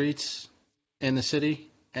walk the streets in the city,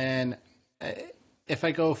 and if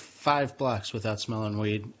I go 5 blocks without smelling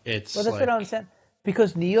weed, it's that's what I'm saying.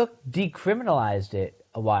 Because New York decriminalized it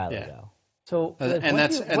a while ago. So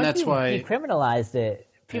once you decriminalized it,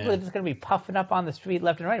 people are just going to be puffing up on the street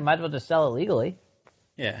left and right. You might as well just sell it legally.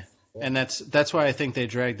 Yeah, and that's why I think they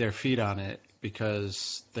dragged their feet on it,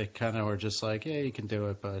 because they kind of were just like, yeah, you can do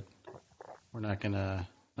it, but we're not gonna.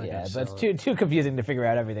 Yeah, but it's too confusing to figure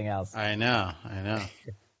out everything else. I know.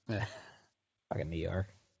 Yeah. Fucking New York.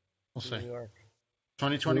 We'll see. New York.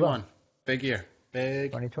 2021, big year.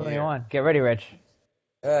 Big 2021. Year. Get ready, Rich.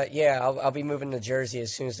 Yeah, I'll be moving to Jersey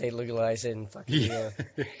as soon as they legalize it in fucking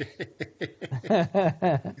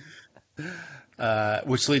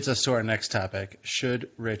which leads us to our next topic. Should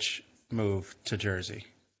Rich move to Jersey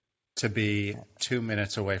to be 2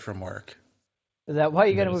 minutes away from work? Is that why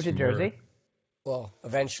you're going to move to Jersey? Well,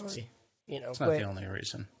 eventually, It's not the only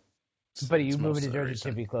reason. But are you moving to Jersey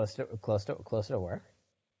to be closer to work?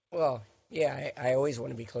 Well, yeah, I always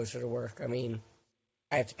want to be closer to work. I mean,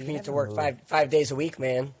 I have to commute to work 5 days a week,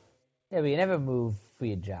 man. Yeah, but you never move for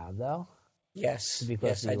your job, though. Yes,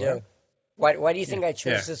 I do. Why do you think I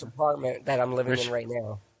chose this apartment that I'm living in right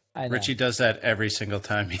now? I know. Richie does that every single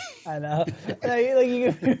time. I know.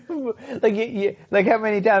 Like how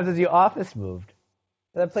many times has your office moved?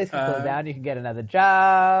 That place can close down. You can get another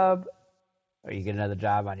job, or you get another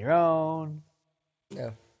job on your own.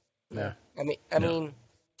 No. I mean,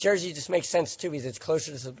 Jersey just makes sense too, because it's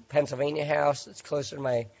closer to the Pennsylvania house. It's closer to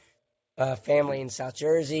my family in South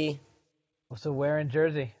Jersey. So where in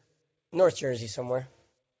Jersey? North Jersey somewhere.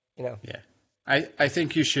 Yeah. I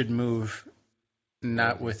think you should move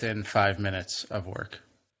not within 5 minutes of work.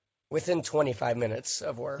 Within 25 minutes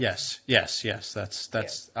of work. Yes.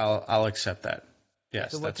 That's. I'll accept that.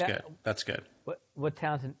 Yes, So that's good. That's good. What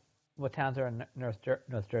towns are in North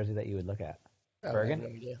Jersey that you would look at? Oh, Bergen? I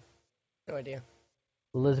have no idea. No idea.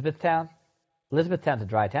 Elizabethtown? Elizabethtown's a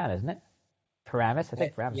dry town, isn't it? Paramus? I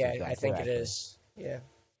think Paramus is dry I think too, it is. Yeah.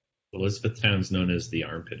 Elizabethtown's known as the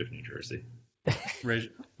armpit of New Jersey. I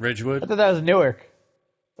Ridgewood. thought that was Newark.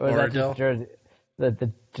 Or was that Oradell? just Jersey?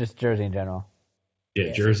 Just Jersey in general.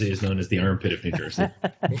 Yeah, Jersey is known as the armpit of New Jersey.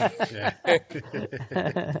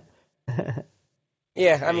 Yeah.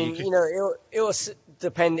 Yeah, I mean, it will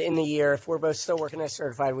depend in the year. If we're both still working as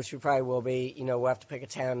certified, which we probably will be, we'll have to pick a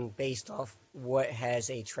town based off what has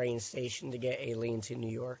a train station to get Aileen to New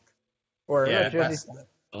York. Or Yeah, Jersey.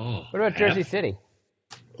 Oh, What about Jersey City?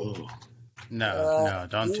 Oh, No,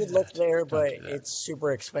 don't you do would that. look there, Don't but do that. it's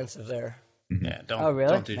super expensive there. Yeah, don't. Oh,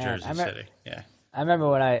 really? Don't do Man, Jersey City. Yeah. I remember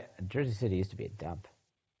when Jersey City used to be a dump.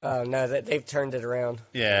 Oh no, they've turned it around.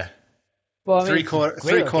 Yeah. Well, I mean, Three it's quarters.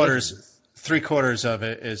 great Three quarters of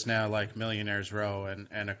it is now like Millionaires Row,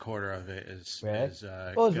 and a quarter of it is. Really? is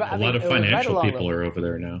Well, it's good. I a mean, lot of it was right financial along people are over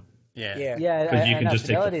there now Yeah. Yeah. Yeah, because you I can know just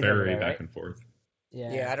take the Fidelity's over ferry there, back right? and forth.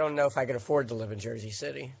 Yeah, I don't know if I could afford to live in Jersey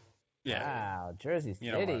City. Yeah. Wow, Jersey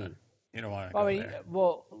You don't City. want to. You don't want to Well, go I mean,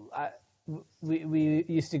 there. we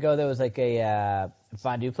used to go. There was like a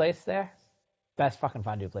fondue place there. Best fucking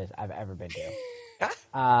fondue place I've ever been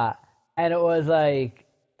to. And it was like,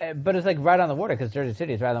 but it's like right on the water because Jersey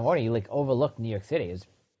City is right on the water. You like overlook New York City. It's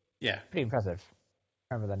Yeah. pretty impressive.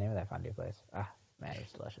 Remember the name of that fondue place? Ah, man, it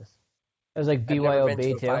was delicious. It was like I've never been to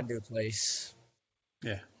BYOB a too. fondue place.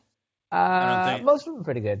 Yeah. I don't think- Most of them are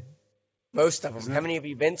pretty good. Most of them. Isn't How it? many have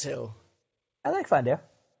you been to? I like fondue.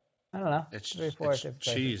 I don't know. It's, 3 or 4 it's different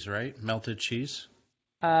places. cheese, right? Melted cheese.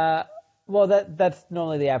 Well, that's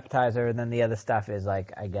normally the appetizer, and then the other stuff is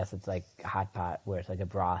like, I guess it's like a hot pot where it's like a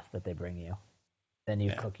broth that they bring you. Then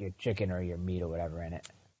you cook your chicken or your meat or whatever in it.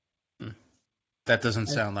 That doesn't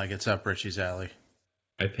sound like it's up Richie's alley.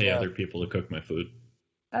 I pay Yeah. other people to cook my food.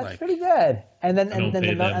 That's Like- pretty good. And then I don't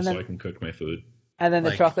pay them and so then, I can cook my food. and then the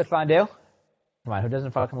like- chocolate fondue. Come on, who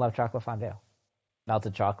doesn't fucking love chocolate fondue?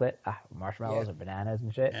 Melted chocolate, marshmallows or bananas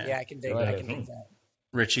and shit. Yeah. Yeah, I can dig Delicious. that.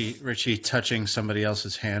 Richie touching somebody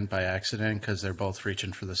else's hand by accident because they're both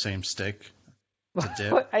reaching for the same stick to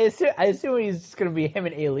dip. I assume he's just gonna be him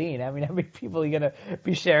and Aileen. I mean, how many people are you gonna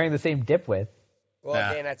be sharing the same dip with? Well,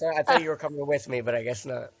 Nah. Dan, I thought you were coming with me, but I guess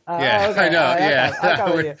not. Yeah, okay. I know. All right, Yeah, I'll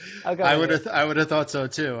come with you. I'll come I with would you. have thought so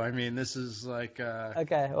too. I mean, this is like.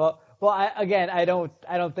 Okay. Well, I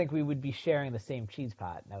don't think we would be sharing the same cheese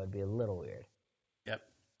pot. That would be a little weird. Yep.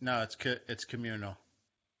 No, it's communal.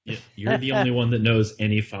 Yeah, you're the only one that knows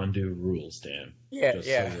any fondue rules, Dan. Yeah, Just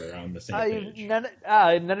yeah. so we're on the same page.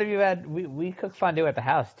 None of you had. We cook fondue at the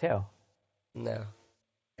house too. No.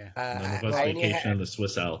 Yeah. None of us I only vacation had- in the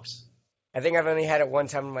Swiss Alps. I think I've only had it one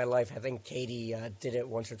time in my life. I think Katie did it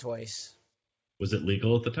once or twice. Was it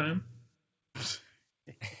legal at the time?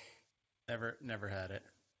 Never had it.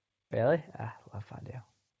 Really? Love fondue.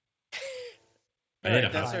 I All had right,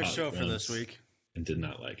 a that's hot our pot show for once this week. and did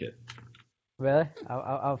not like it. Really?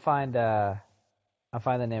 I'll find the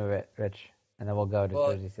name of it, Rich, and then we'll go to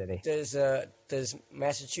Well, Jersey City. Does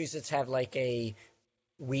Massachusetts have like a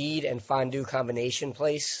weed and fondue combination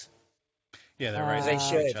place? Yeah, they're right They next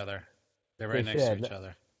to each should. other. They're right They next should. to each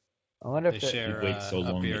other. I wonder They if share You'd wait so a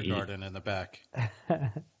long to beer eat. garden in the back.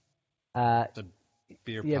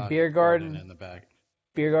 Beer Yeah, pot beer garden. in the back.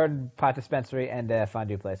 beer garden, pot dispensary, and a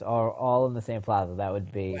fondue place, all in the same plaza. That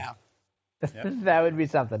would be Wow. that would be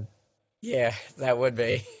something. Yeah, that would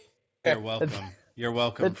be. You're welcome. You're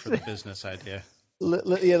welcome Let's- for the business idea.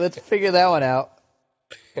 Yeah, let's figure that one out.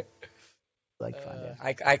 Like fondue.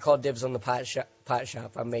 I call dibs on the pot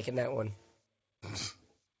shop. I'm making that one.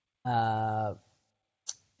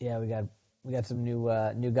 Yeah, we got some new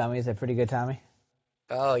gummies. They're pretty good, Tommy.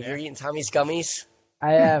 Oh, you're eating Tommy's gummies?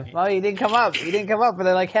 I have. Oh, you didn't come up. But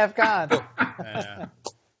they're like half gone.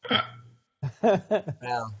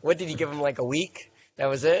 Wow. What did you give him, like a week? That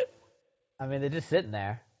was it? I mean, they're just sitting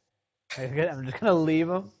there. I'm just gonna leave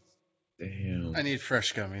them. Damn. I need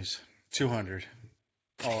fresh gummies. 200.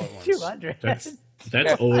 All at once. 200.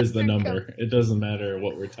 That's always the number. It doesn't matter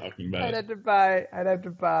what we're talking I'd about. have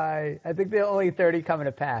to buy. I think there are only 30 come in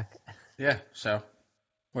a pack. Yeah, so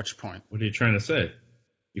what's your point? What are you trying to say?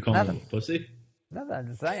 You call me Nothing. a pussy? Nothing. I'm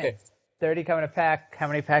just saying. 30 come in a pack. How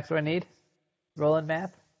many packs do I need? Rolling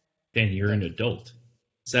math. Dan, you're an adult.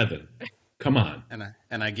 7. Come on.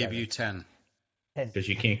 And I give you 10. Because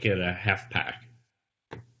you can't get a half pack.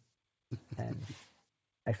 10.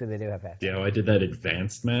 Actually, they do have halfbacks. Yeah, I did that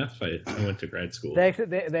advanced math. I went to grad school. They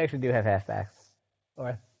actually do have halfbacks.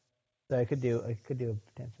 Or so I could do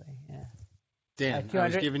potentially. Yeah. Dan, I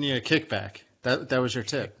was giving you a kickback. That was your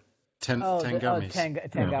tip. 10 gummies. 10 no,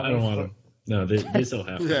 gummies. I don't want them. No, they still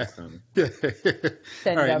have them.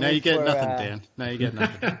 All right, now you get nothing, Dan. Now you get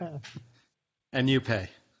nothing. And you pay.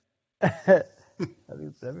 That'd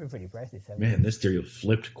be pretty pricey. Man, this deal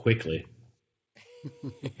flipped quickly.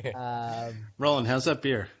 Roland, how's that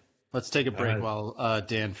beer? Let's take a break while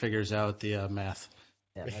Dan figures out the math.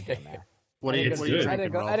 Yeah, I'm not doing math. What are you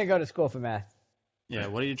drinking, Roll? I didn't go to school for math. Yeah,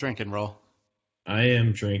 what are you drinking, Roll? I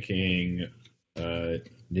am drinking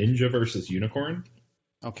Ninja versus Unicorn.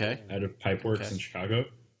 Okay. Out of Pipeworks in Chicago.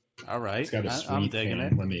 All right. It's got a sweet I'm digging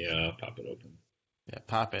can. it. Let me pop it open. Yeah,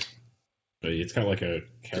 pop it. But it's got like a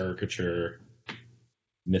caricature,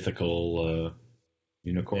 mythical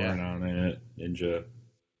unicorn on it. Ninja.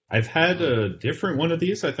 I've had a different one of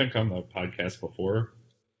these, I think, on the podcast before,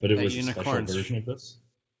 but it was a special version of this.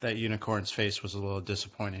 That unicorn's face was a little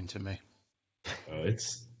disappointing to me.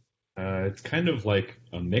 It's kind of like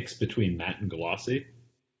a mix between matte and glossy.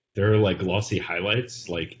 There are like glossy highlights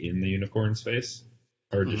like in the unicorn's face.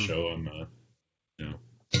 Hard to show on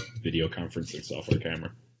video conferencing software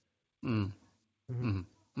camera.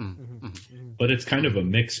 But it's kind of a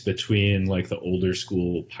mix between like the older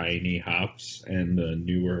school piney hops and the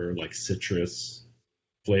newer like citrus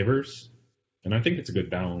flavors. And I think it's a good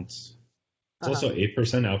balance. It's also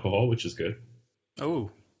 8% alcohol, which is good.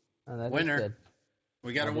 Oh, winner. Good.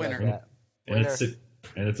 We got a winner. And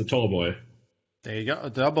it's a tall boy. There you go. A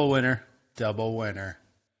double winner. Double winner.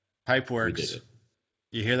 Pipeworks. We did it.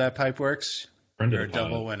 You hear that, Pipeworks? You're a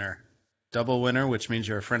double winner. Double winner, which means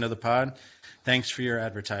you're a friend of the pod. Thanks for your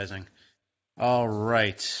advertising. All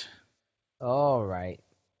right.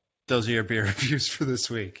 Those are your beer reviews for this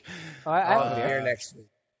week. Oh, I have a beer next week.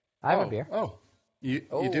 I have a beer. Oh, you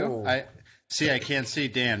do? I can't see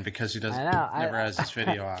Dan because he never has his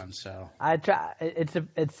video on. So I try.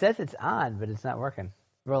 It says it's on, but it's not working.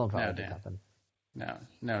 Roland probably did something. No,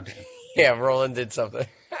 Dan. Yeah, Roland did something.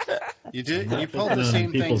 You did. You pulled the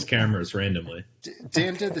same thing. People's cameras randomly.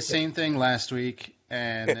 Dan did the same thing last week,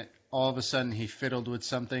 and all of a sudden he fiddled with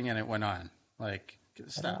something, and it went on. Like,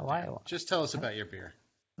 stop. Just tell us about your beer.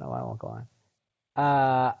 No, I won't go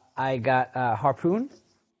on. I got Harpoon.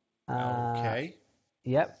 Okay.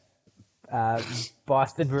 Yep.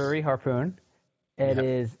 Boston Brewery Harpoon. It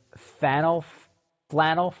is Flannel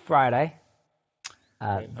Friday.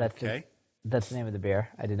 That's the name of the beer.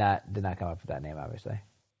 I did not come up with that name, obviously.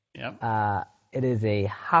 Yep. It is a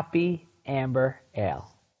hoppy amber ale.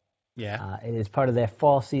 Yeah. It is part of their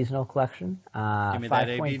fall seasonal collection. Give me that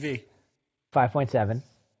ABV. 5.7.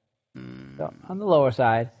 So on the lower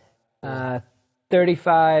side.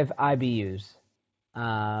 35 IBUs.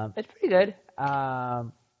 It's pretty good. I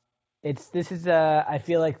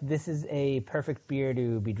feel like this is a perfect beer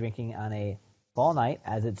to be drinking on a fall night,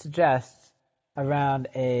 as it suggests, around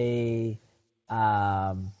a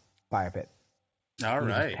fire pit. All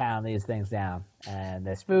right. Just pound these things down, and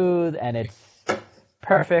they're smooth, and it's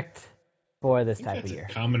perfect for this type of year.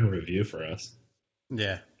 A common review for us.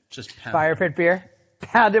 Yeah, just pound. Fire pit beer.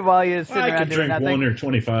 Pound it while you're sitting around doing nothing. I could drink 1 or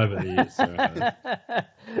 25 of these. So.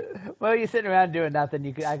 While you're sitting around doing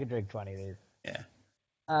nothing, I could drink 20 of these.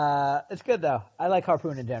 Yeah. It's good though. I like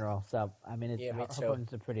Harpoon in general, so I mean,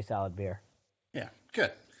 Harpoon's a pretty solid beer. Yeah,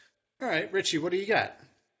 good. All right, Richie, what do you got?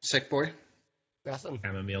 Sick boy. Nothing.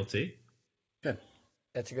 Chamomile tea. Good.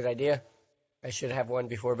 That's a good idea. I should have one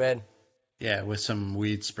before bed. Yeah, with some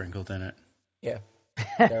weed sprinkled in it. Yeah.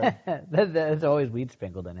 There's always weed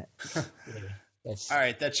sprinkled in it. All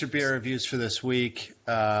right, that's your beer reviews for this week.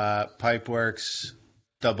 Pipeworks,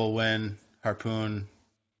 double win, Harpoon,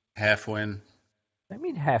 half win. I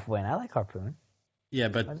mean half win. I like Harpoon. Yeah,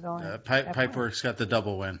 but Pipeworks got the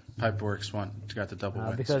double win. Pipeworks got the double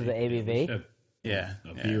win. Because of the ABV? Yeah.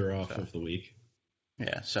 A beer off of the week.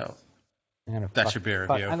 Yeah, so that's your beer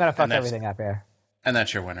review. I'm going to fuck everything up here. And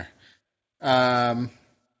that's your winner.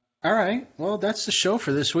 All right. Well, that's the show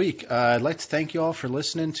for this week. I'd like to thank you all for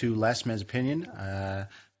listening to Last Man's Opinion.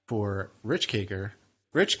 For Rich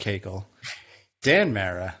Cagle, Dan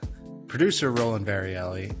Mara, producer Roland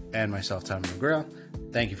Barrielli, and myself, Tommy McGrail.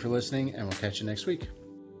 Thank you for listening, and we'll catch you next week.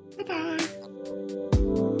 Bye-bye.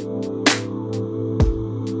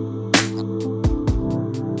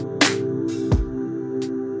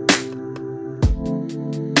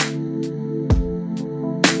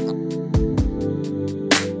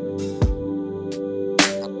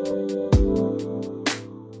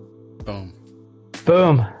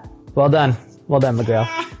 Boom. Well done, McGrail.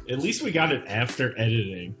 At least we got it after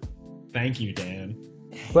editing. Thank you, Dan.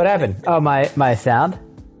 What happened? Oh, my sound?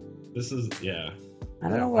 This is I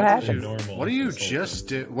don't know what happened. What did you just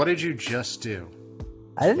do? What did you just do?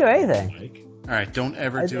 I didn't do anything. Mike? All right, don't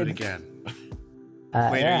ever do it again.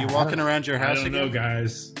 Wait, Yeah, are you walking around your house I don't again? know,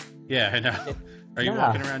 guys. Yeah, I know. Are you No.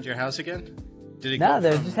 walking around your house again? Did it No, go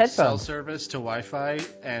they're from just headphones. cell service to Wi-Fi,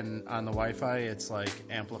 and on the Wi-Fi it's like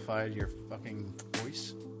amplified your fucking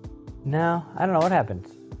voice? No, I don't know what happened.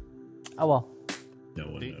 Oh well. No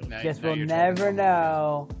one See, knows. now Guess we'll you're never talking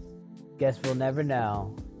know. Guess we'll never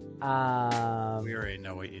know. We already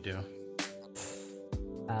know what you do.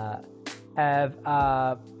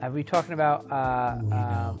 Have we talking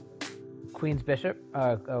about Queen's Bishop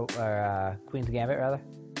or Queen's Gambit rather?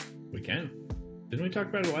 We can. Didn't we talk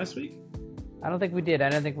about it last week? I don't think we did. I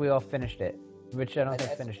don't think we all finished it. Rich, I don't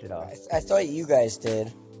think finished it all. I thought you guys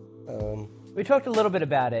did. We talked a little bit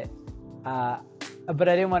about it, but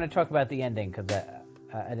I didn't want to talk about the ending because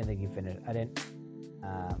I didn't think you finished. I didn't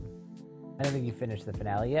think you finished the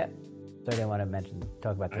finale yet, so I didn't want to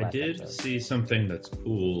talk about the I last did episode. see something that's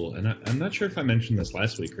cool, and I'm not sure if I mentioned this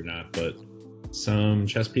last week or not, but some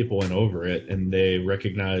chess people went over it and they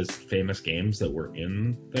recognized famous games that were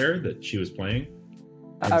in there that she was playing.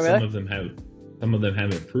 And Oh, really? some of them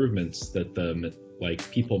have improvements that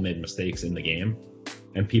people made mistakes in the game,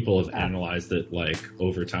 and people have analyzed it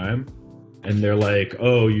over time, and they're like,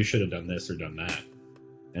 "Oh, you should have done this or done that,"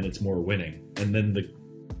 and it's more winning. And then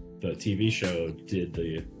the TV show did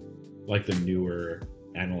the newer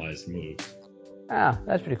analyzed moves. Oh,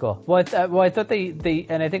 that's pretty cool. Well, I thought they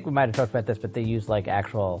and I think we might have talked about this, but they used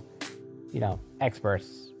actual,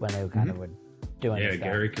 experts when they kind of would doing this stuff.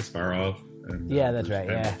 Gary Kasparov. And, Yeah, that's Bruce right.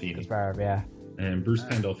 Yeah, Pandolfini. Kasparov, yeah. And Bruce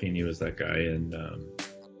Pandolfini was that guy in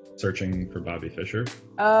Searching for Bobby Fischer.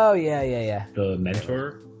 Oh, yeah. The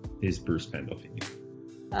mentor is Bruce Pandolfini.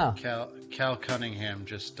 Oh, Cal Cunningham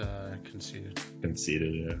just conceded.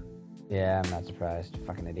 Conceded, yeah. yeah. I'm not surprised.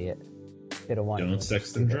 Fucking idiot. Could have won. Don't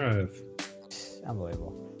sext and drive.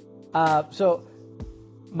 Unbelievable. So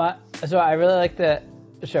I really like the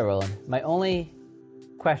show, Roland. My only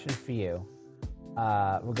question for you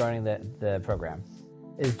regarding the program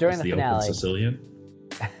is during It's the the finale. Open Sicilian.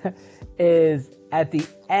 Is at the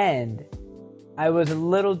end, I was a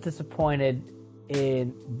little disappointed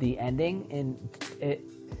in the ending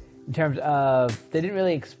in terms of they didn't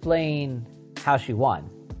really explain how she won.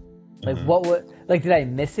 Did I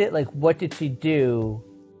miss it? What did she do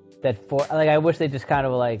I wish they just kind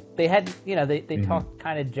of they had, they talked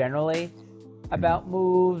kind of generally about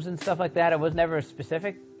moves and stuff like that. It was never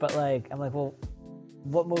specific, but I'm like, well,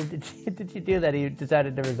 what move did she do that he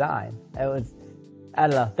decided to resign? I don't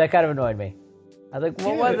know. That kind of annoyed me. I was like,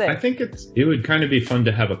 what was it? I think it would kind of be fun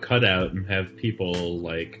to have a cutout and have people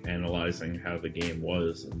analyzing how the game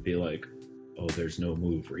was and be like, oh, there's no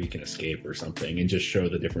move where he can escape or something, and just show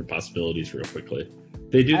the different possibilities real quickly.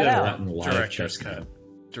 They do that a lot in live chess cut.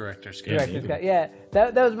 Director's Cut. Yeah,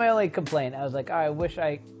 that was my only complaint. I was like, oh, I wish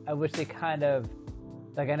they kind of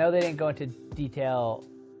I know they didn't go into detail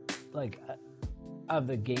of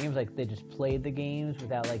the games, they just played the games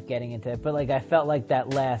without getting into it. But I felt like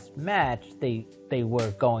that last match they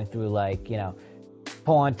were going through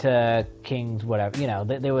pawn to kings, whatever.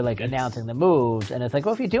 They were announcing the moves, and it's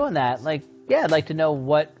well, if you're doing that, yeah, I'd like to know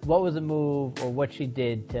what was the move or what she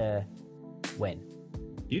did to win.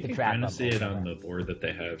 You can kind of see it on the board that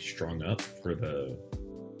they have strung up for the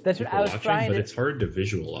that's what I was watching, trying but to... it's hard to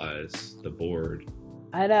visualize the board.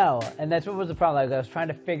 I know, and that's what was the problem. I was trying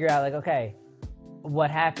to figure out okay,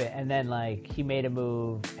 what happened, and then he made a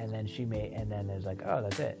move, and then she made, and then there's oh,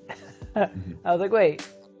 that's it. I was like, wait,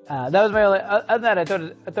 that was my only. Other than that, I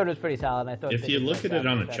thought it was pretty solid. I thought if you look at it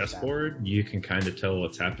on a chessboard, you can kind of tell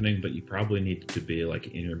what's happening, but you probably need to be an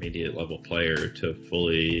intermediate level player to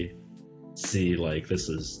fully see this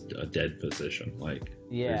is a dead position.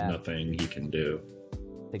 There's nothing he can do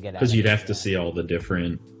because you'd have to see all the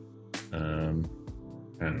different. I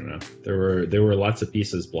don't know. There were lots of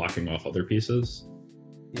pieces blocking off other pieces.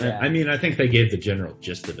 Yeah. I think they gave the general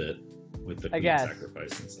gist of it with the queen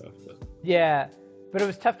sacrifice and stuff. But. Yeah, but it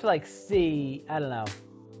was tough to see. I don't know.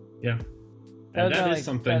 Yeah, and that is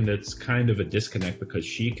something that's kind of a disconnect because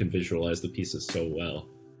she can visualize the pieces so well,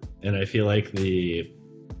 and I feel like the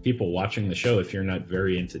people watching the show, if you're not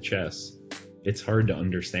very into chess, it's hard to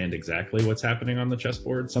understand exactly what's happening on the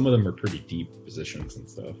chessboard. Some of them are pretty deep positions and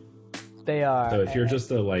stuff. They are. So if you're just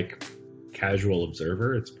a casual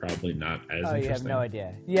observer, it's probably not as interesting. You have no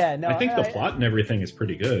idea. Yeah, no. I think the plot and everything is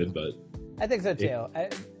pretty good, but I think so too.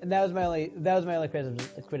 And that was my only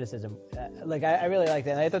criticism. I really liked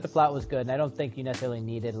it. And I thought the plot was good, and I don't think you necessarily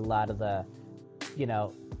needed a lot of the,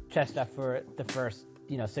 chess stuff for the first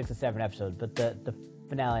 6 or 7 episodes. But the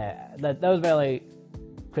finale, that was my only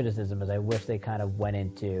criticism. Is I wish they kind of went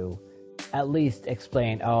into at least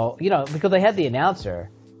explain. Because they had the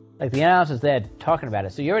announcer. Like, the announcer's there talking about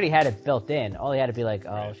it, so you already had it built in. All you had to be like,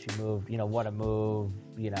 she moved, what a move,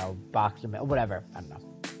 box him, whatever. I don't know.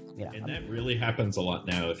 And that really happens a lot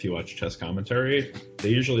now if you watch chess commentary. They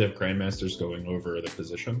usually have grandmasters going over the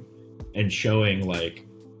position and showing, like,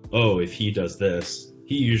 if he does this,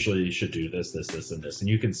 he usually should do this, this, this, and this. And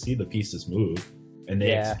you can see the pieces move, and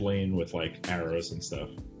they explain with, like, arrows and stuff.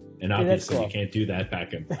 And obviously you can't do that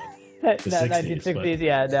back in the 60s.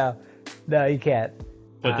 1960s, no, you can't.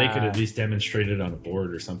 But they could at least demonstrate it on a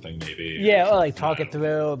board or something, maybe. Yeah, or like talk it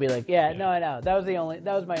through, be like, no, I know. That was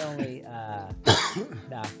my only.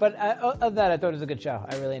 No, but other than that, I thought it was a good show.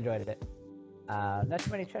 I really enjoyed it. Not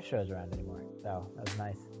too many chess shows around anymore, so that was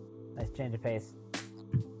nice. Nice change of pace.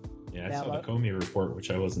 Yeah, I saw the Comey report,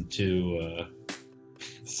 which I wasn't too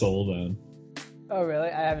sold on. Oh, really?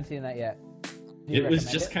 I haven't seen that yet. It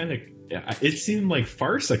was just kind of. Yeah, it seemed like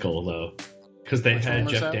farcical though, because they had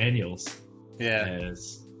Jeff Daniels.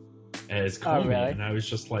 As Comey, really? And I was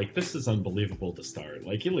just like, this is unbelievable to start.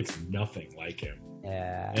 Like, he looks nothing like him.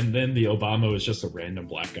 Yeah. And then the Obama was just a random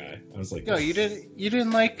black guy. I was like, you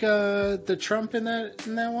didn't like the Trump in that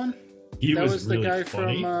one? That was really the guy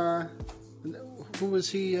funny. from who was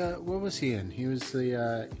he? What was he in? He was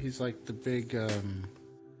he's like the big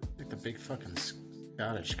the big fucking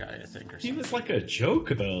Scottish guy, I think. Or something. He was like a joke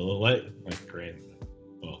though. Like great.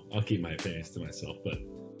 Well, I'll keep my opinions to myself, but.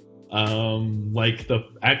 Like the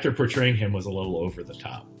actor portraying him was a little over the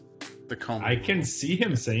top. I can see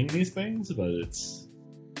him saying these things, but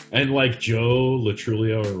and like Joe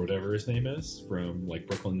Latrulio or whatever his name is from like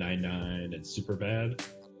Brooklyn Nine-Nine and Superbad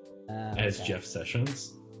as Jeff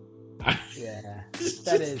Sessions. Yeah,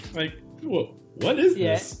 that is like what is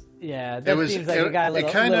this? Yeah, that seems like a guy a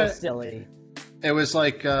little silly. It was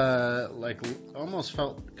like almost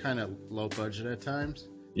felt kind of low budget at times.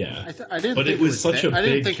 Yeah, I didn't. But think it was such a big I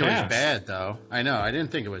didn't think cast. It was bad though. I know. I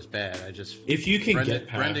didn't think it was bad. I just if you can get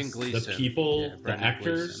past Brendan Gleeson, the people, the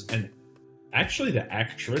actors, Gleeson. And actually the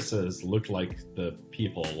actresses looked like the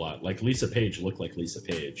people a lot. Like Lisa Page looked like Lisa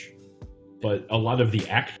Page, but a lot of the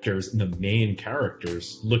actors and the main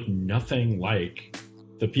characters looked nothing like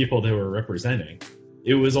the people they were representing.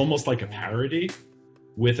 It was almost like a parody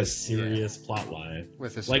with a serious plot line.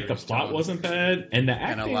 Like the plot wasn't bad, and the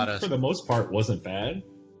acting for the most part wasn't bad.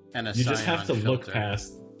 And you just have to look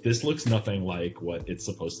past. This looks nothing like what it's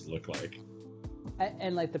supposed to look like.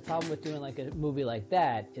 And like the problem with doing like a movie like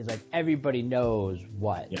that is like everybody knows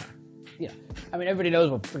what. Yeah. I mean, everybody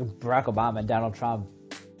knows what Barack Obama and Donald Trump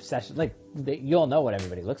session. Like you all know what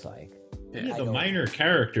everybody looks like. Yeah, the minor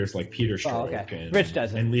characters like Peter Strzok and Rich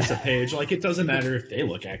doesn't. And Lisa Page. Like it doesn't matter if they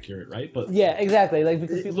look accurate, right? But yeah, exactly. Like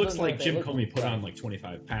because it looks like Jim Comey put on like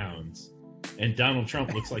 25 pounds, and Donald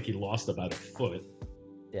Trump looks like he lost about a foot.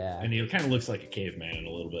 Yeah. And he kind of looks like a caveman a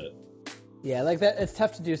little bit. Yeah, like that. It's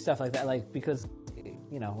tough to do stuff like that, like because,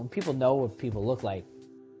 when people know what people look like,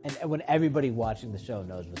 and when everybody watching the show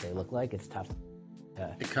knows what they look like, it's tough.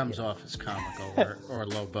 It comes off as comical or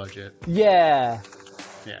low budget. Yeah.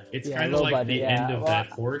 Yeah. It's kind of like budget, the end of that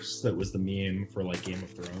horse that was the meme for like Game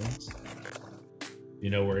of Thrones.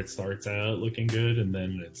 Where it starts out looking good and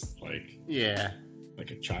then it's like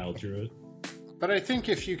like a child drew it. But I think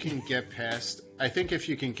if you can get past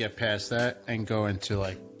that and go into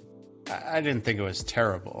like, I didn't think it was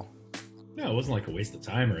terrible. No, it wasn't like a waste of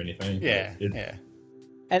time or anything. Yeah,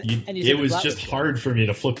 it was just hard for me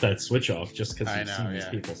to flip that switch off just because you've seen these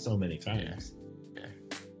people so many times. Yeah.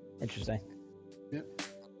 Interesting. Yep.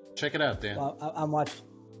 Check it out, Dan. Well,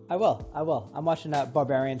 I will. I'm watching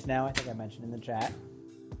Barbarians now. I think I mentioned in the chat.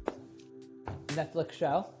 Netflix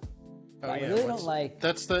show. Oh, I really don't like.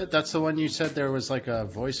 That's the one you said there was like a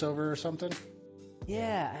voiceover or something.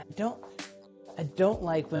 Yeah, I don't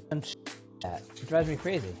like when that. It drives me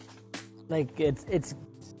crazy. Like it's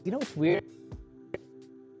what's weird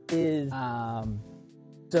is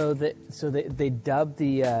so they dub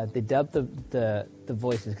the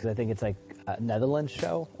voices because I think it's like a Netherlands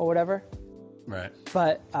show or whatever. Right.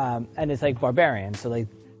 But and it's like Barbarians, so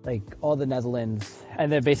like all the Netherlands,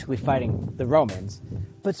 and they're basically fighting the Romans.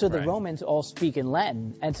 But so the Romans all speak in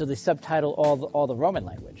Latin, and so they subtitle all the Roman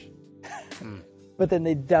language. But then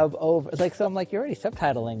they dub over. It's like, so I'm like, you're already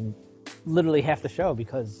subtitling literally half the show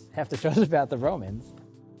because half the show's about the Romans.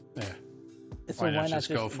 Yeah. So why not just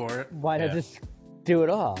go for it? Why not just do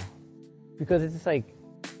it all? Because it's just like,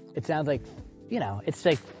 it sounds like, it's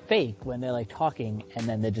like fake when they're like talking and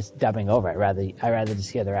then they're just dubbing over it. I rather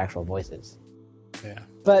just hear their actual voices. Yeah.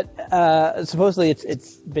 But supposedly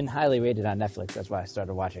it's been highly rated on Netflix. That's why I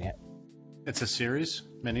started watching it. It's a series,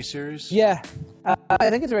 miniseries. Yeah, I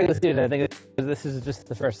think it's a regular season. I think this is just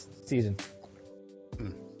the first season.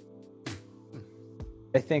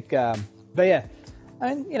 I think, but yeah,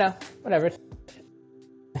 I mean, whatever.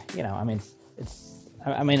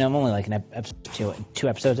 I'm only like an episode, two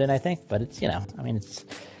episodes in, I think, but it's, it's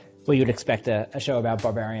what you would expect a show about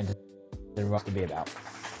barbarians to be about.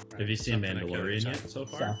 Have you seen Mandalorian yet so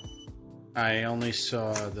far? I only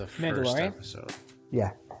saw the first episode.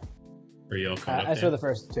 Yeah. Are you all caught up? I saw the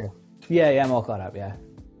first two. Yeah, I'm all caught up. Yeah.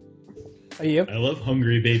 Are you? I love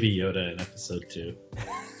Hungry Baby Yoda in episode 2.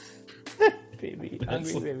 Hungry Baby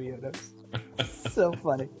Yoda. So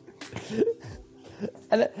funny.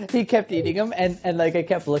 And he kept eating them, and like I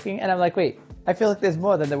kept looking, and I'm like, wait, I feel like there's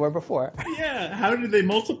more than there were before. Yeah, how did they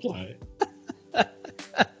multiply?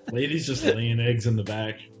 Lady's just laying eggs in the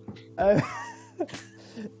back.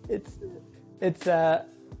 It's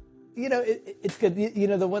good.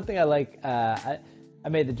 The one thing I like, I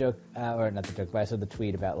made the joke, or not the joke, but I saw the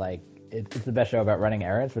tweet about like it's the best show about running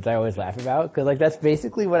errands, which I always laugh about because like that's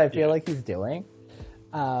basically what I feel like he's doing.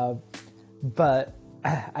 But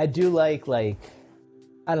I do like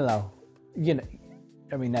I don't know,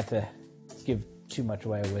 I mean not to give too much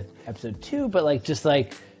away with episode 2, but like just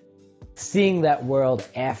like seeing that world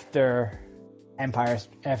after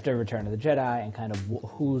after Return of the Jedi and kind of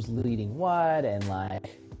who's leading what, and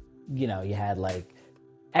like you had like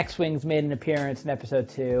X-Wings made an appearance in episode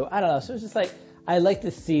 2. I don't know, so it's just like I like to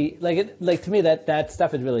see like to me that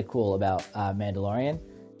stuff is really cool about Mandalorian,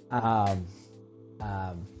 and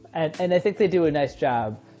I think they do a nice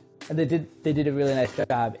job, and they did a really nice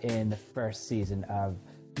job in the first season of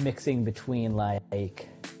mixing between like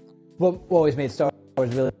what always made Star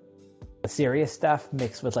Wars really serious stuff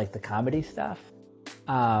mixed with like the comedy stuff,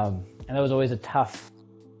 and that was always a tough.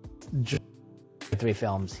 3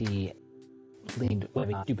 films he leaned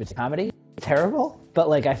stupid comedy, terrible, but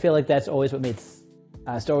like I feel like that's always what made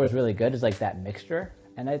Star Wars really good is like that mixture,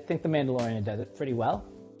 and I think The Mandalorian does it pretty well,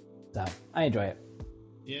 so I enjoy it.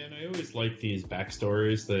 Yeah, and I always like these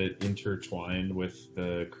backstories that intertwine with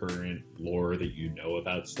the current lore that you know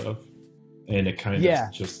about stuff. And it kind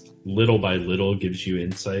of just little by little gives you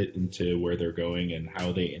insight into where they're going and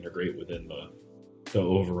how they integrate within the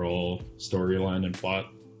overall storyline and plot.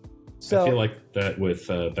 So, I feel like that with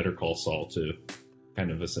Better Call Saul too, kind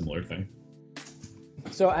of a similar thing.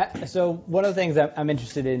 So one of the things I'm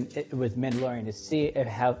interested in with Mandalorian is see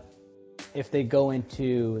if they go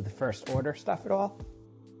into the First Order stuff at all.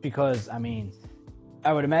 Because, I mean,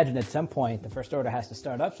 I would imagine at some point the First Order has to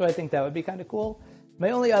start up, so I think that would be kind of cool. My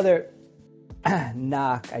only other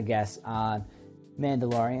knock, I guess, on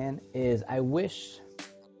Mandalorian is I wish...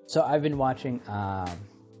 So I've been watching...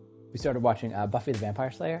 we started watching Buffy the Vampire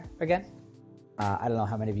Slayer again. I don't know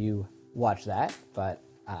how many of you watch that, but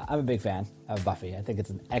I'm a big fan of Buffy. I think it's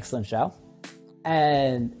an excellent show.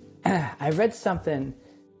 And I read something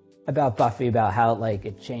about Buffy, about how like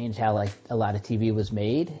it changed how like a lot of TV was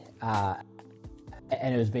made, and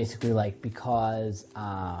it was basically like because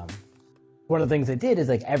one of the things they did is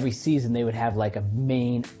like every season they would have like a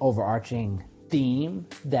main overarching theme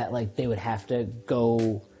that like they would have to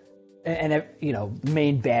go and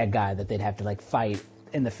main bad guy that they'd have to like fight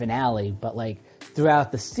in the finale, but like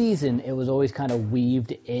throughout the season it was always kind of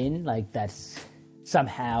weaved in like that's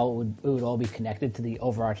somehow it would all be connected to the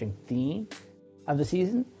overarching theme of the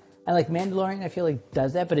season. And like Mandalorian, I feel like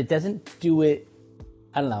does that, but it doesn't do it,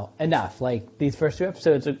 I don't know, enough. Like these first 2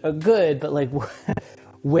 episodes are good, but like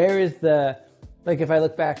where is if I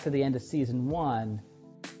look back to the end of season 1,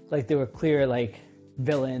 like there were clear like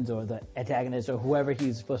villains or the antagonist or whoever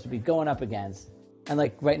he's supposed to be going up against. And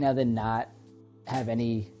like right now they're not have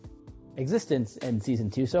any existence in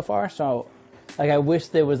season 2 so far. So like I wish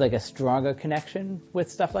there was like a stronger connection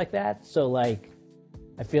with stuff like that. So like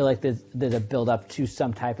I feel like there's a build up to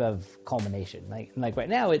some type of culmination. Like right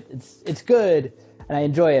now it's good and I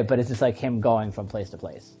enjoy it, but it's just like him going from place to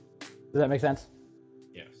place. Does that make sense?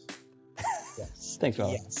 Yes. Yes. Thanks,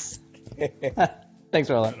 Roland. Yes. Thanks,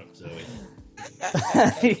 Roland. Shut up,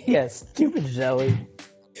 Zoe. Yes, stupid Zoe. You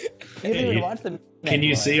didn't even watch the. Can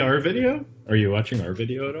you see our video? Are you watching our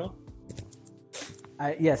video at all?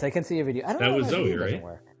 Yes, I can see your video. I don't that know was Zoe, right?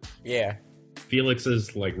 Yeah. Felix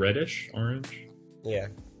is like reddish orange. Yeah.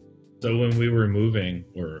 So when we were moving,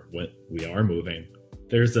 or when we are moving,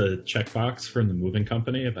 there's a checkbox from the moving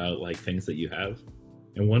company about like things that you have,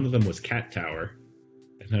 and one of them was cat tower,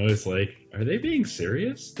 and I was like, are they being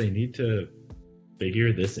serious? They need to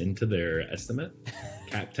figure this into their estimate.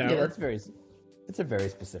 Cat tower. Yeah, it's a very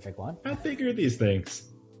specific one. How big are these things?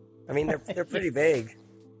 I mean, they're pretty big.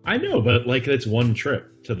 I know, but like it's one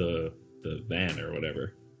trip to the van or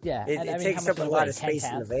whatever. Yeah, It, and it I mean, takes how up much a is lot it, of 10 space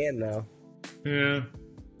in the pounds? van, though. Yeah,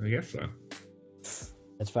 I guess so.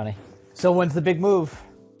 That's funny. So when's the big move?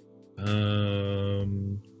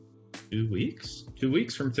 2 weeks. 2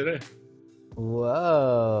 weeks from today.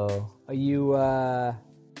 Whoa. Are you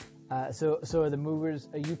so are the movers,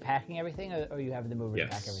 are you packing everything, or are you having the movers Yes.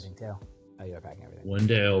 pack everything too? Oh, you're packing everything. One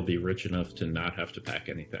day I'll be rich enough to not have to pack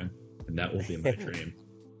anything, and that will be my dream.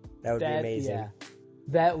 That would be That- amazing. Yeah.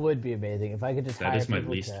 That would be amazing if I could just That hire is my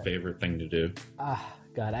people least to... favorite thing to do. Ah,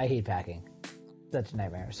 God, I hate packing. Such a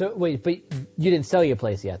nightmare. So wait, but you didn't sell your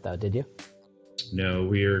place yet, though, did you? No,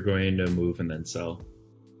 we are going to move and then sell.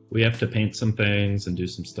 We have to paint some things and do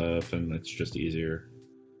some stuff, and it's just easier.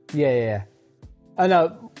 Yeah. Oh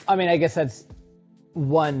no, I mean, I guess that's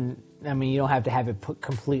one. I mean, you don't have to have it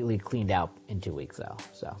completely cleaned out in 2 weeks, though.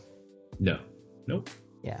 So No. Nope.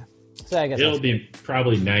 yeah. So I guess It'll that's be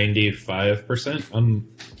probably 95%. I'm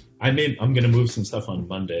going to move some stuff on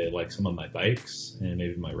Monday, like some of my bikes and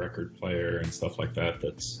maybe my record player and stuff like that.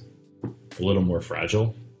 That's a little more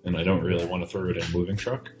fragile, and I don't really want to throw it in a moving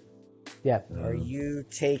truck. yeah. Are you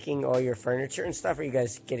taking all your furniture and stuff? Are you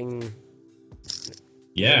guys getting...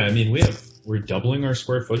 Yeah, I mean, we're doubling our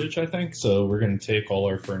square footage, I think. So we're going to take all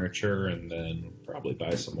our furniture and then probably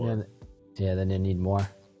buy some more. Yeah, then you need more.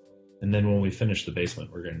 And then when we finish the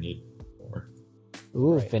basement, we're going to need more.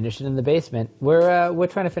 Ooh, Right. finish it in the basement. We're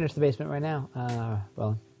trying to finish the basement right now.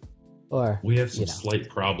 We have some you know. slight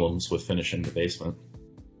problems with finishing the basement.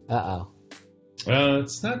 Uh-oh.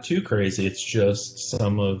 It's not too crazy. It's just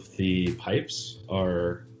some of the pipes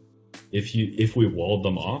are, if we walled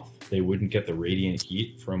them off, they wouldn't get the radiant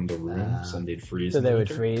heat from the rooms and they'd freeze. So in the they would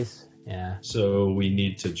winter. freeze. Yeah. So we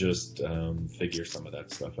need to just figure some of that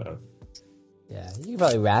stuff out. Yeah. You can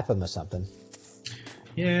probably wrap them or something.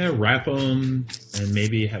 Yeah, wrap them and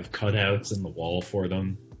maybe have cutouts in the wall for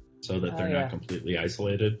them so that they're yeah. not completely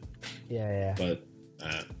isolated. Yeah. But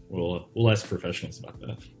we'll ask professionals about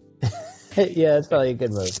that. Yeah, it's probably a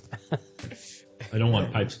good move. I don't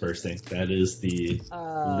want pipes bursting. That is the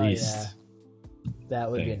least. Yeah. That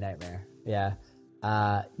would be a thing. nightmare. Yeah.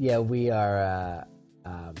 Yeah, we are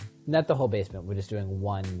not the whole basement. We're just doing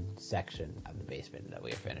one section of the basement that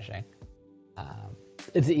we are finishing.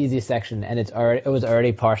 It's the easiest section, and it was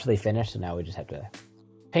already partially finished, so now we just have to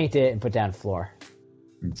paint it and put down floor.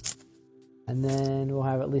 And then we'll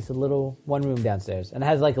have at least one room downstairs, and it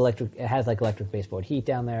has like electric baseboard heat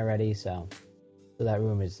down there already. So that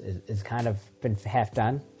room is kind of been half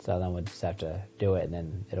done. So then we'll just have to do it, and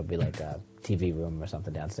then it'll be like a TV room or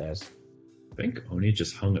something downstairs. I think Oni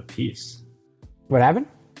just hung a piece. What happened?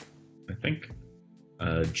 I think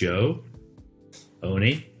Joe,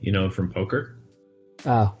 Oni, from poker.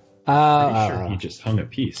 Oh, Pretty sure he just hung a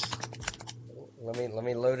piece. Let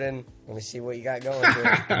me load in. Let me see what you got going.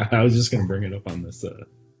 Here. I was just going to bring it up on this.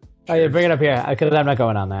 Oh yeah, bring it up here because I'm not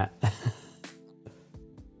going on that.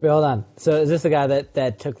 Wait, hold on. So is this the guy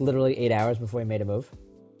that took literally 8 hours before he made a move?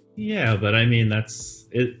 Yeah, but I mean, that's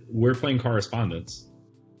it. We're playing correspondence.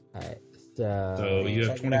 All right. So you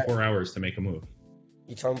have 24 hours to make a move.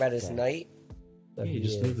 You talking about his Okay. knight? so Hey, you he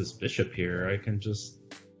just is- move this bishop here. I can just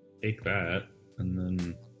take that, and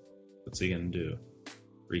then what's he going to do?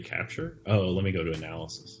 Recapture? Oh, let me go to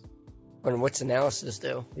analysis. And what's analysis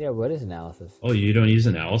do? Yeah, what is analysis? Oh, you don't use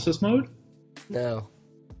analysis mode? No.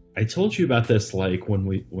 I told you about this like when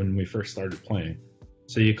we first started playing.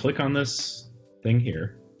 So you click on this thing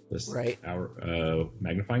here, this Right. our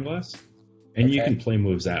magnifying glass, and you Okay. can play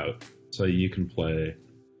moves out. So you can play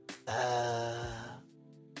moves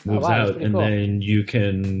wow, that's out, pretty and cool. then you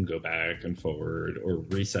can go back and forward or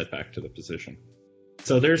reset back to the position.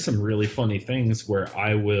 So there's some really funny things where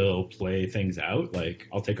I will play things out, like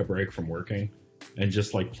I'll take a break from working and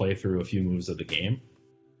just like play through a few moves of the game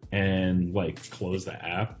and like close the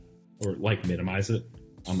app or like minimize it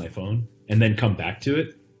on my phone and then come back to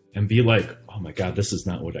it and be like, oh my God, this is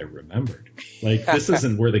not what I remembered. Like, this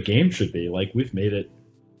isn't where the game should be. Like, we've made it.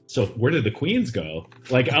 So where did the queens go?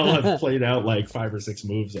 Like, I'll have played out like 5 or 6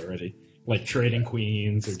 moves already, like trading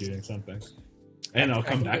queens or doing something. And I'll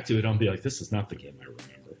come back to it and I'll be like, this is not the game I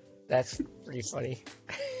remember. That's pretty funny.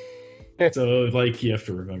 So, like, you have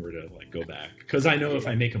to remember to, like, go back. Because I know if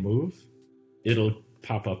I make a move, it'll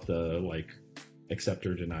pop up the, like, accept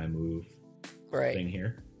or deny move Right. thing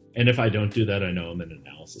here. And if I don't do that, I know I'm in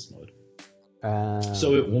analysis mode. Um,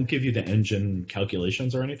 So it won't give you the engine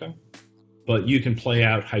calculations or anything, but you can play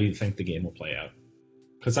out how you think the game will play out.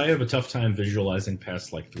 Because I have a tough time visualizing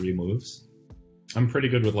past like 3 moves. I'm pretty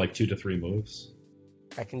good with like 2 to 3 moves.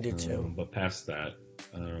 I can do 2. But past that,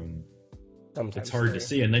 Sometimes it's hard 3. to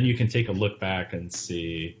see. And then you can take a look back and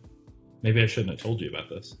see, maybe I shouldn't have told you about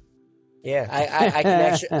this. Yeah, I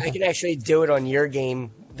can actually do it on your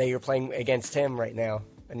game that you're playing against him right now.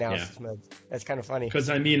 Analysis mode. That's kind of funny. Because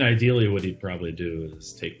I mean, ideally, what he'd probably do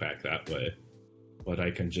is take back that way, but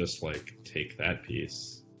I can just like take that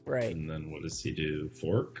piece, right? And then what does he do?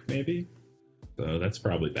 Fork maybe. So that's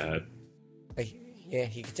probably bad. Yeah,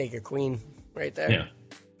 he could take your queen right there. Yeah,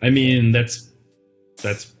 I mean that's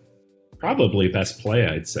probably best play,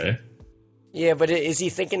 I'd say. Yeah, but is he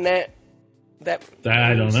thinking that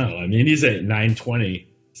I don't know. I mean, he's at 920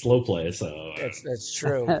 slow play, so that's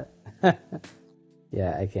true.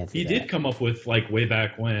 Yeah, I can't see He that. did come up with, like, way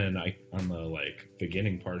back when, on the, like,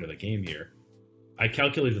 beginning part of the game here, I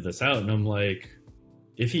calculated this out, and I'm like,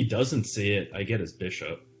 if he doesn't see it, I get his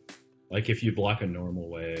bishop. Like, if you block a normal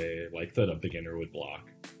way, like that a beginner would block,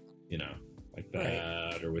 you know, like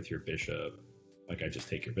that, right. Or with your bishop, like, I just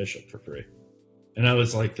take your bishop for free. And I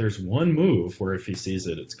was like, there's one move where if he sees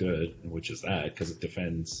it, it's good, which is that, because it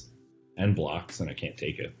defends and blocks, and I can't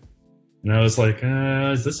take it. And I was like,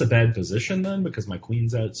 is this a bad position then? Because my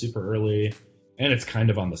queen's out super early, and it's kind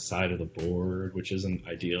of on the side of the board, which isn't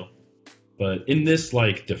ideal. But in this,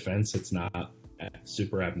 like, defense, it's not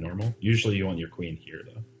super abnormal. Usually you want your queen here,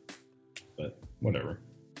 though. But whatever.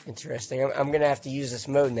 Interesting. I'm going to have to use this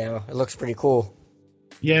mode now. It looks pretty cool.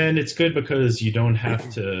 Yeah, and it's good because you don't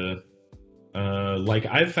have to... like,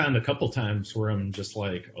 I've found a couple times where I'm just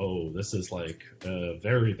like, oh, this is like a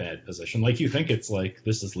very bad position. Like, you think it's like,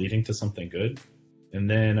 this is leading to something good. And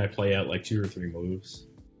then I play out like 2 or 3 moves.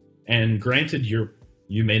 And granted, you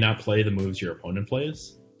may not play the moves your opponent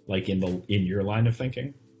plays, like in your line of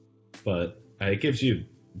thinking. But it gives you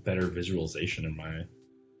better visualization in my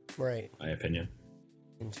opinion.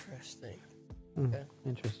 Interesting. Okay.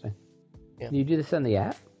 Interesting. Yeah. Do you do this on the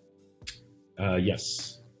app?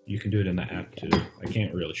 Yes. You can do it in the app too. I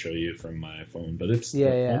can't really show you from my phone, but it's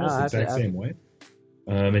almost the exact same way.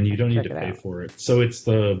 And you don't need to pay for it. So it's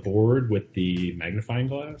the board with the magnifying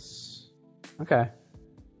glass. Okay.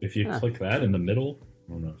 If you click that in the middle,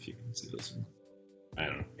 I don't know if you can see this one. I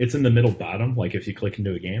don't know. It's in the middle bottom, like if you click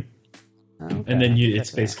into a game. Okay. And then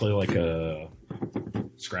it's basically like a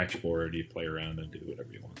scratch board. You play around and do whatever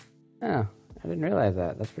you want. Oh, I didn't realize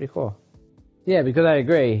that. That's pretty cool. Yeah, because I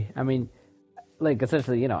agree. I mean, like,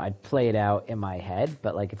 essentially, I'd play it out in my head,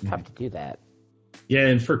 but, like, it's tough to do that. Yeah,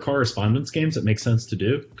 and for correspondence games, it makes sense to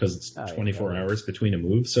do, because it's 24 hours between a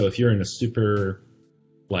move. So if you're in a super,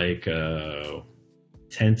 like,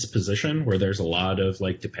 tense position where there's a lot of,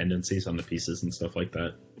 like, dependencies on the pieces and stuff like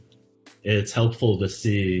that, it's helpful to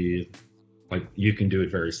see, like, you can do it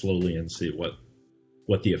very slowly and see what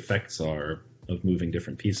the effects are of moving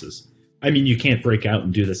different pieces. I mean, you can't break out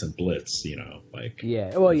and do this in Blitz, like a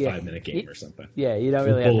 5-minute game or something. Yeah, you don't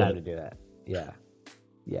really have time to do that. Yeah.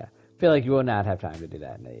 I feel like you will not have time to do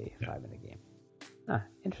that in a 5-minute game.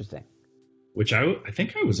 Interesting. Which I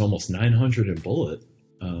think I was almost 900 in Bullet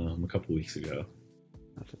a couple weeks ago.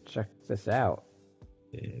 I'll have to check this out.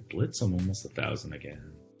 Yeah, Blitz, I'm almost 1,000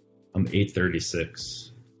 again. I'm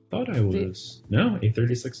 836. Thought I was... No,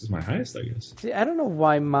 836 is my highest, I guess. See, I don't know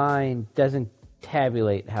why mine doesn't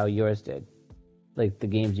tabulate how yours did, like the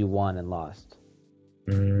games you won and lost.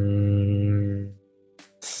 Is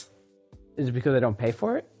it because I don't pay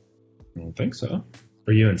for it? I don't think so.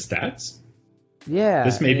 Are you in stats? Yeah.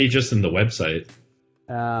 This may be just in the website.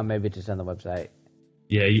 Maybe it's just on the website.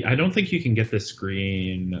 Yeah, I don't think you can get this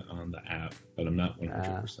screen on the app, but I'm not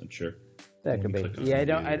 100% sure. That could be. Yeah,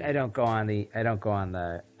 I don't go on the.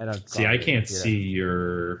 See, I can't see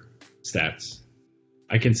your stats.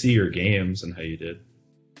 I can see your games and how you did.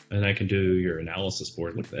 And I can do your analysis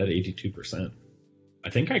board. Look at that, 82%. I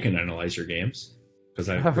think I can analyze your games. Because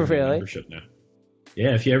I have membership now.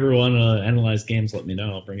 Yeah, if you ever want to analyze games, let me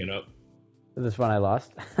know. I'll bring it up. This one I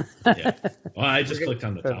lost? Yeah. Well, I just clicked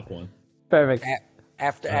on the top one. Perfect.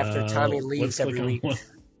 After Tommy leaves every week.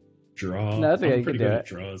 Draw. No, that's okay. I'm pretty good at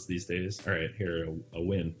draws these days. All right, here, a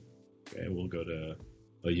win. Okay, we'll go to...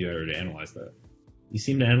 Oh, you already analyzed that. You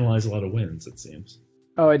seem to analyze a lot of wins, it seems.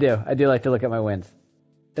 Oh, I do. I do like to look at my wins.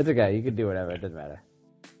 It's okay. You can do whatever. It doesn't matter.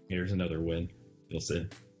 Here's another win. You'll see.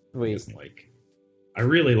 Sweet. I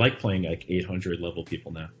really like playing like 800 level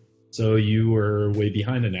people now. So you were way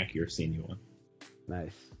behind in accuracy and you won.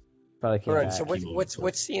 Nice. Probably can't. All right. So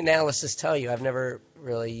what's the analysis tell you? I've never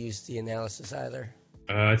really used the analysis either.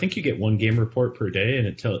 I think you get 1 game report per day, and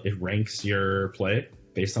it ranks your play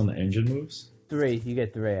based on the engine moves. 3. You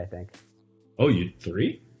get 3, I think. Oh, you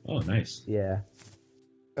 3? Oh, nice. Yeah.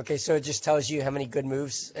 Okay, so it just tells you how many good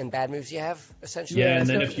moves and bad moves you have, essentially? Yeah, and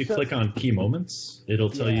then if you click on key moments, it'll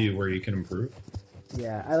tell you where you can improve.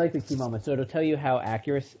 Yeah, I like the key moments. So it'll tell you how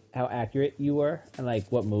accurate you were and like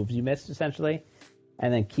what moves you missed, essentially.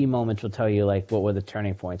 and then key moments will tell you like what were the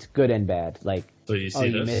turning points, good and bad. Like, So you see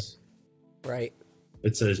this? Right.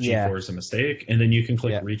 It says Yeah. G4 is a mistake, and then you can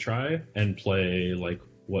click Yeah. retry and play like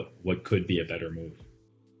what could be a better move.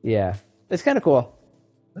 yeah, it's kind of cool.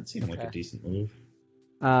 That seemed like a Okay. decent move.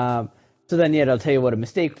 So then, yeah, it'll tell you what a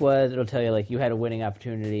mistake was. It'll tell you like you had a winning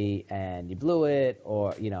opportunity and you blew it,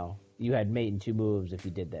 or you had mate in 2 moves if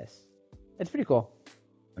you did this. It's pretty cool.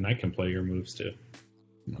 And I can play your moves too.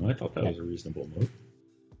 No, I thought that was a reasonable move.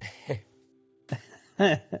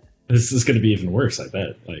 This is going to be even worse, I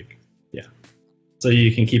bet. Like, yeah. So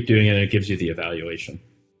you can keep doing it, and it gives you the evaluation.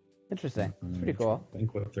 Interesting. It's pretty cool. I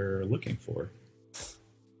think what they're looking for.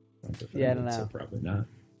 Yeah, I don't know. So probably not.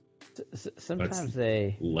 Sometimes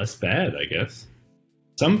they. Less bad, I guess.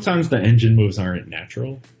 Sometimes the engine moves aren't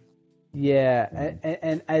natural. Yeah,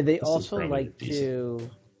 and they This is also probably like decent. to.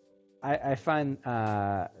 I find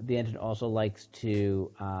the engine also likes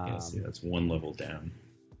to. Yeah, see, that's one level down.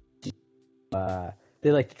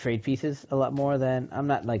 They like to trade pieces a lot more than I'm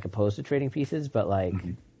not like opposed to trading pieces, but like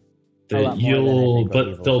Mhm. a lot more than I think what But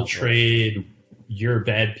Evil they'll comes with. trade your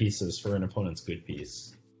bad pieces for an opponent's good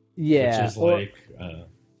piece. Yeah, Which is like,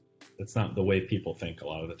 that's not the way people think a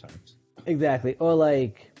lot of the times. exactly. Or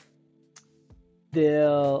like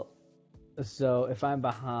they'll. So if I'm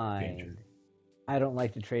behind, Danger. I don't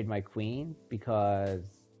like to trade my queen because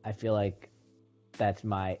I feel like that's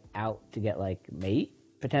my out to get like mate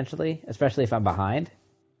potentially, especially if I'm behind.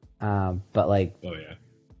 But like Oh, yeah.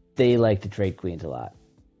 they like to trade queens a lot,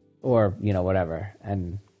 or whatever,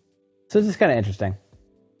 and so it's just kind of interesting.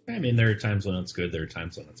 I mean, there are times when it's good, there are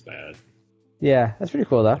times when it's bad. Yeah, that's pretty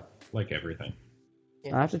cool though. Like everything.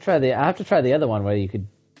 Yeah. I have to try the other one where you could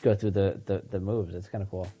go through the moves. It's kind of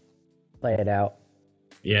cool. Play it out.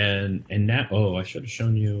 Yeah, and now, I should have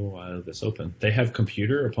shown you this open. They have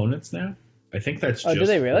computer opponents now. I think that's Oh, just do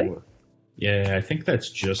they really? Yeah, I think that's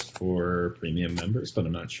just for premium members, but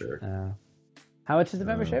I'm not sure. How much is the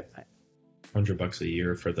membership? $100 a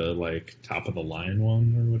year for the like top of the line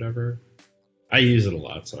one or whatever. I use it a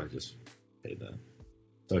lot, so I just pay that.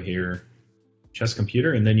 So here, chess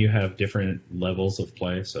computer, and then you have different levels of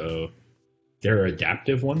play. So there are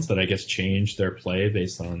adaptive ones that I guess change their play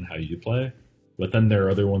based on how you play, but then there are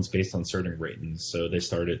other ones based on certain ratings. So they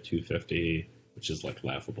start at 250, which is like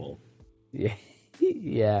laughable. Yeah,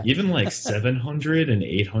 yeah. Even like 700 and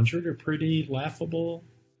 800 are pretty laughable,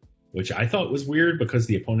 which I thought was weird because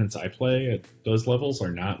the opponents I play at those levels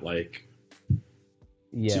are not like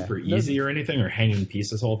Yeah. super easy or anything, or hanging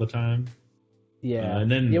pieces all the time. Yeah. And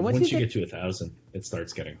then yeah, once you get to 1,000, it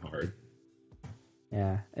starts getting hard.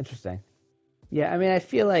 Yeah, interesting. Yeah, I mean, I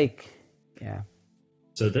feel like, yeah.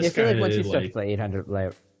 So I this feel guy, like once you start to like, play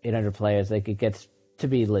 800 players, like it gets to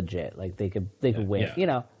be legit. Like they could win.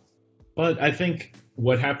 yeah. But I think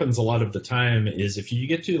what happens a lot of the time is if you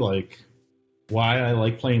get to like, why I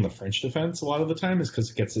like playing the French defense a lot of the time is because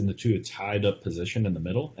it gets into a tied up position in the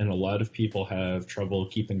middle, and a lot of people have trouble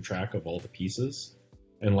keeping track of all the pieces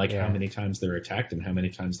and like how many times they're attacked and how many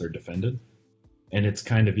times they're defended. And it's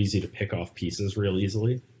kind of easy to pick off pieces real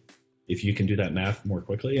easily if you can do that math more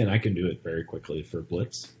quickly, and I can do it very quickly for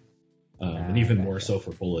Blitz, and even more so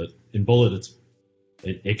for Bullet. In Bullet,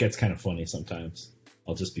 it gets kind of funny sometimes.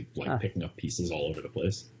 I'll just be like picking up pieces all over the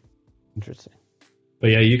place. Interesting. But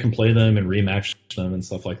yeah, you can play them and rematch them and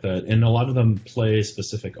stuff like that. And a lot of them play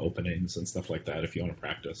specific openings and stuff like that if you want to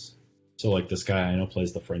practice. So like this guy I know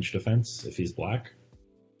plays the French defense if he's black,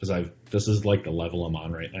 because this is like the level I'm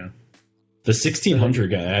on right now. The 1600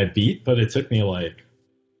 guy I beat, but it took me like,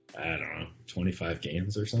 I don't know, 25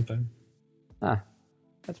 games or something.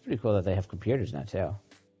 That's pretty cool that they have computers now too.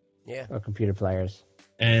 Yeah. Or computer players.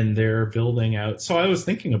 And they're building out. So I was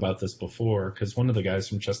thinking about this before because one of the guys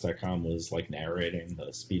from chess.com was like narrating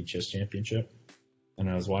the Speed Chess Championship, and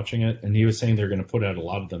I was watching it, and he was saying they're going to put out a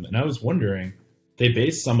lot of them. And I was wondering, they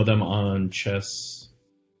base some of them on chess,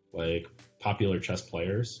 like popular chess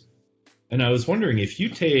players. And I was wondering if you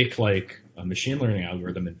take like a machine learning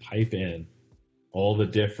algorithm and pipe in all the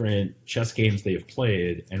different chess games they've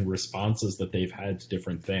played and responses that they've had to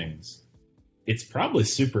different things, it's probably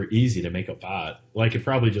super easy to make a bot. Like, it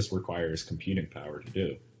probably just requires computing power to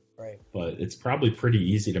do. Right. But it's probably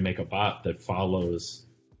pretty easy to make a bot that follows,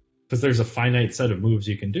 because there's a finite set of moves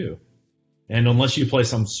you can do. And unless you play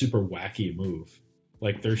some super wacky move,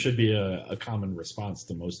 like, there should be a common response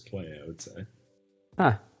to most play, I would say.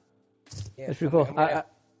 Huh. Yeah. That's pretty cool. I'm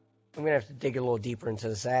gonna have to dig a little deeper into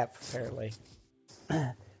this app. Apparently.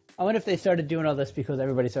 I wonder if they started doing all this because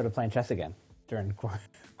everybody started playing chess again during quarantine.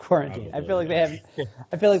 Probably. I feel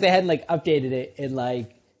like they hadn't like updated it in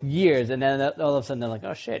like years, and then all of a sudden they're like,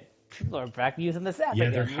 oh shit, People are back using this app. Yeah,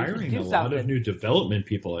 again. they're We should hiring do a lot something. of new development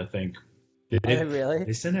people, I think. Really?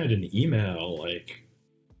 They sent out an email, like,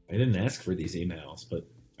 I didn't ask for these emails, but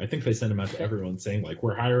I think they sent them out to everyone saying, like,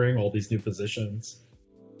 we're hiring all these new positions.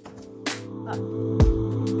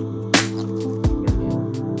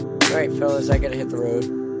 All right, fellas, I gotta hit the road.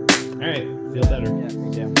 All right, feel better. Yeah,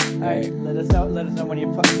 me too. All right, let us know when you're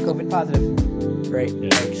COVID positive. Great, Yeah.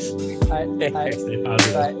 thanks. All right, Stay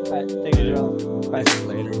positive. All right, take it, Joel. Bye.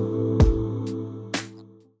 Later.